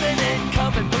 Nothing ain't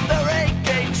coming from the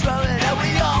reggae drumming, and we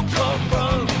all come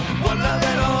from one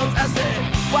little old. I said,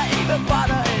 why even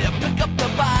bother? Hey, pick up the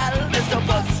bottle, Mr.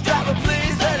 Bus Driver,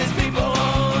 please let his people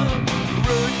on.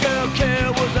 Rude girl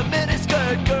care was a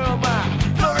miniskirt girl, my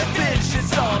blurry bitch, she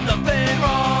saw nothing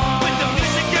wrong. With the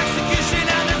music execution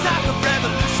and the talk of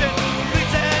revolution,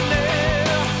 pretending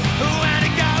when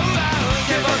it goes,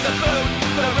 give us the boot,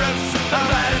 the roots are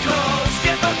radicals.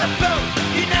 Give us the boot,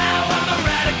 I'm a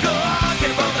radical.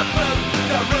 Give us the boot,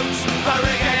 the roots are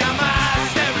ringing on my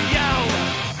stereo.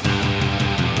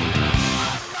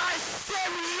 On my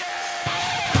stereo.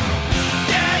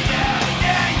 Yeah, yeah,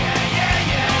 yeah, yeah, yeah,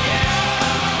 yeah, yeah.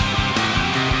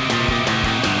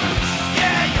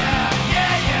 Yeah, yeah,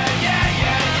 yeah, yeah, yeah,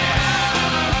 yeah, yeah.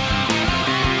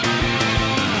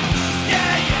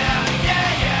 Yeah, yeah, yeah,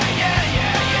 yeah, yeah,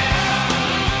 yeah, yeah.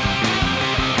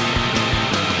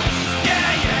 Yeah,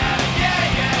 yeah, yeah,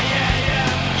 yeah,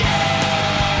 yeah, yeah.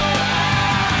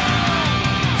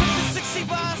 Took the 60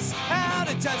 bus out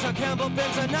of downtown Campbell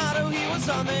Benzanato. He was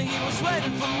on there, he was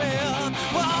waiting for me.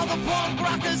 While the punk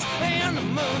rockers and the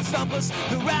moon stompers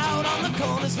who out on the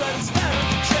corners where it's staring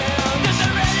the jam. Cause the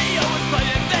radio was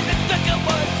playing, then the thicker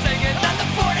was singing, and the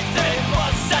 43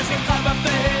 bus as we climb up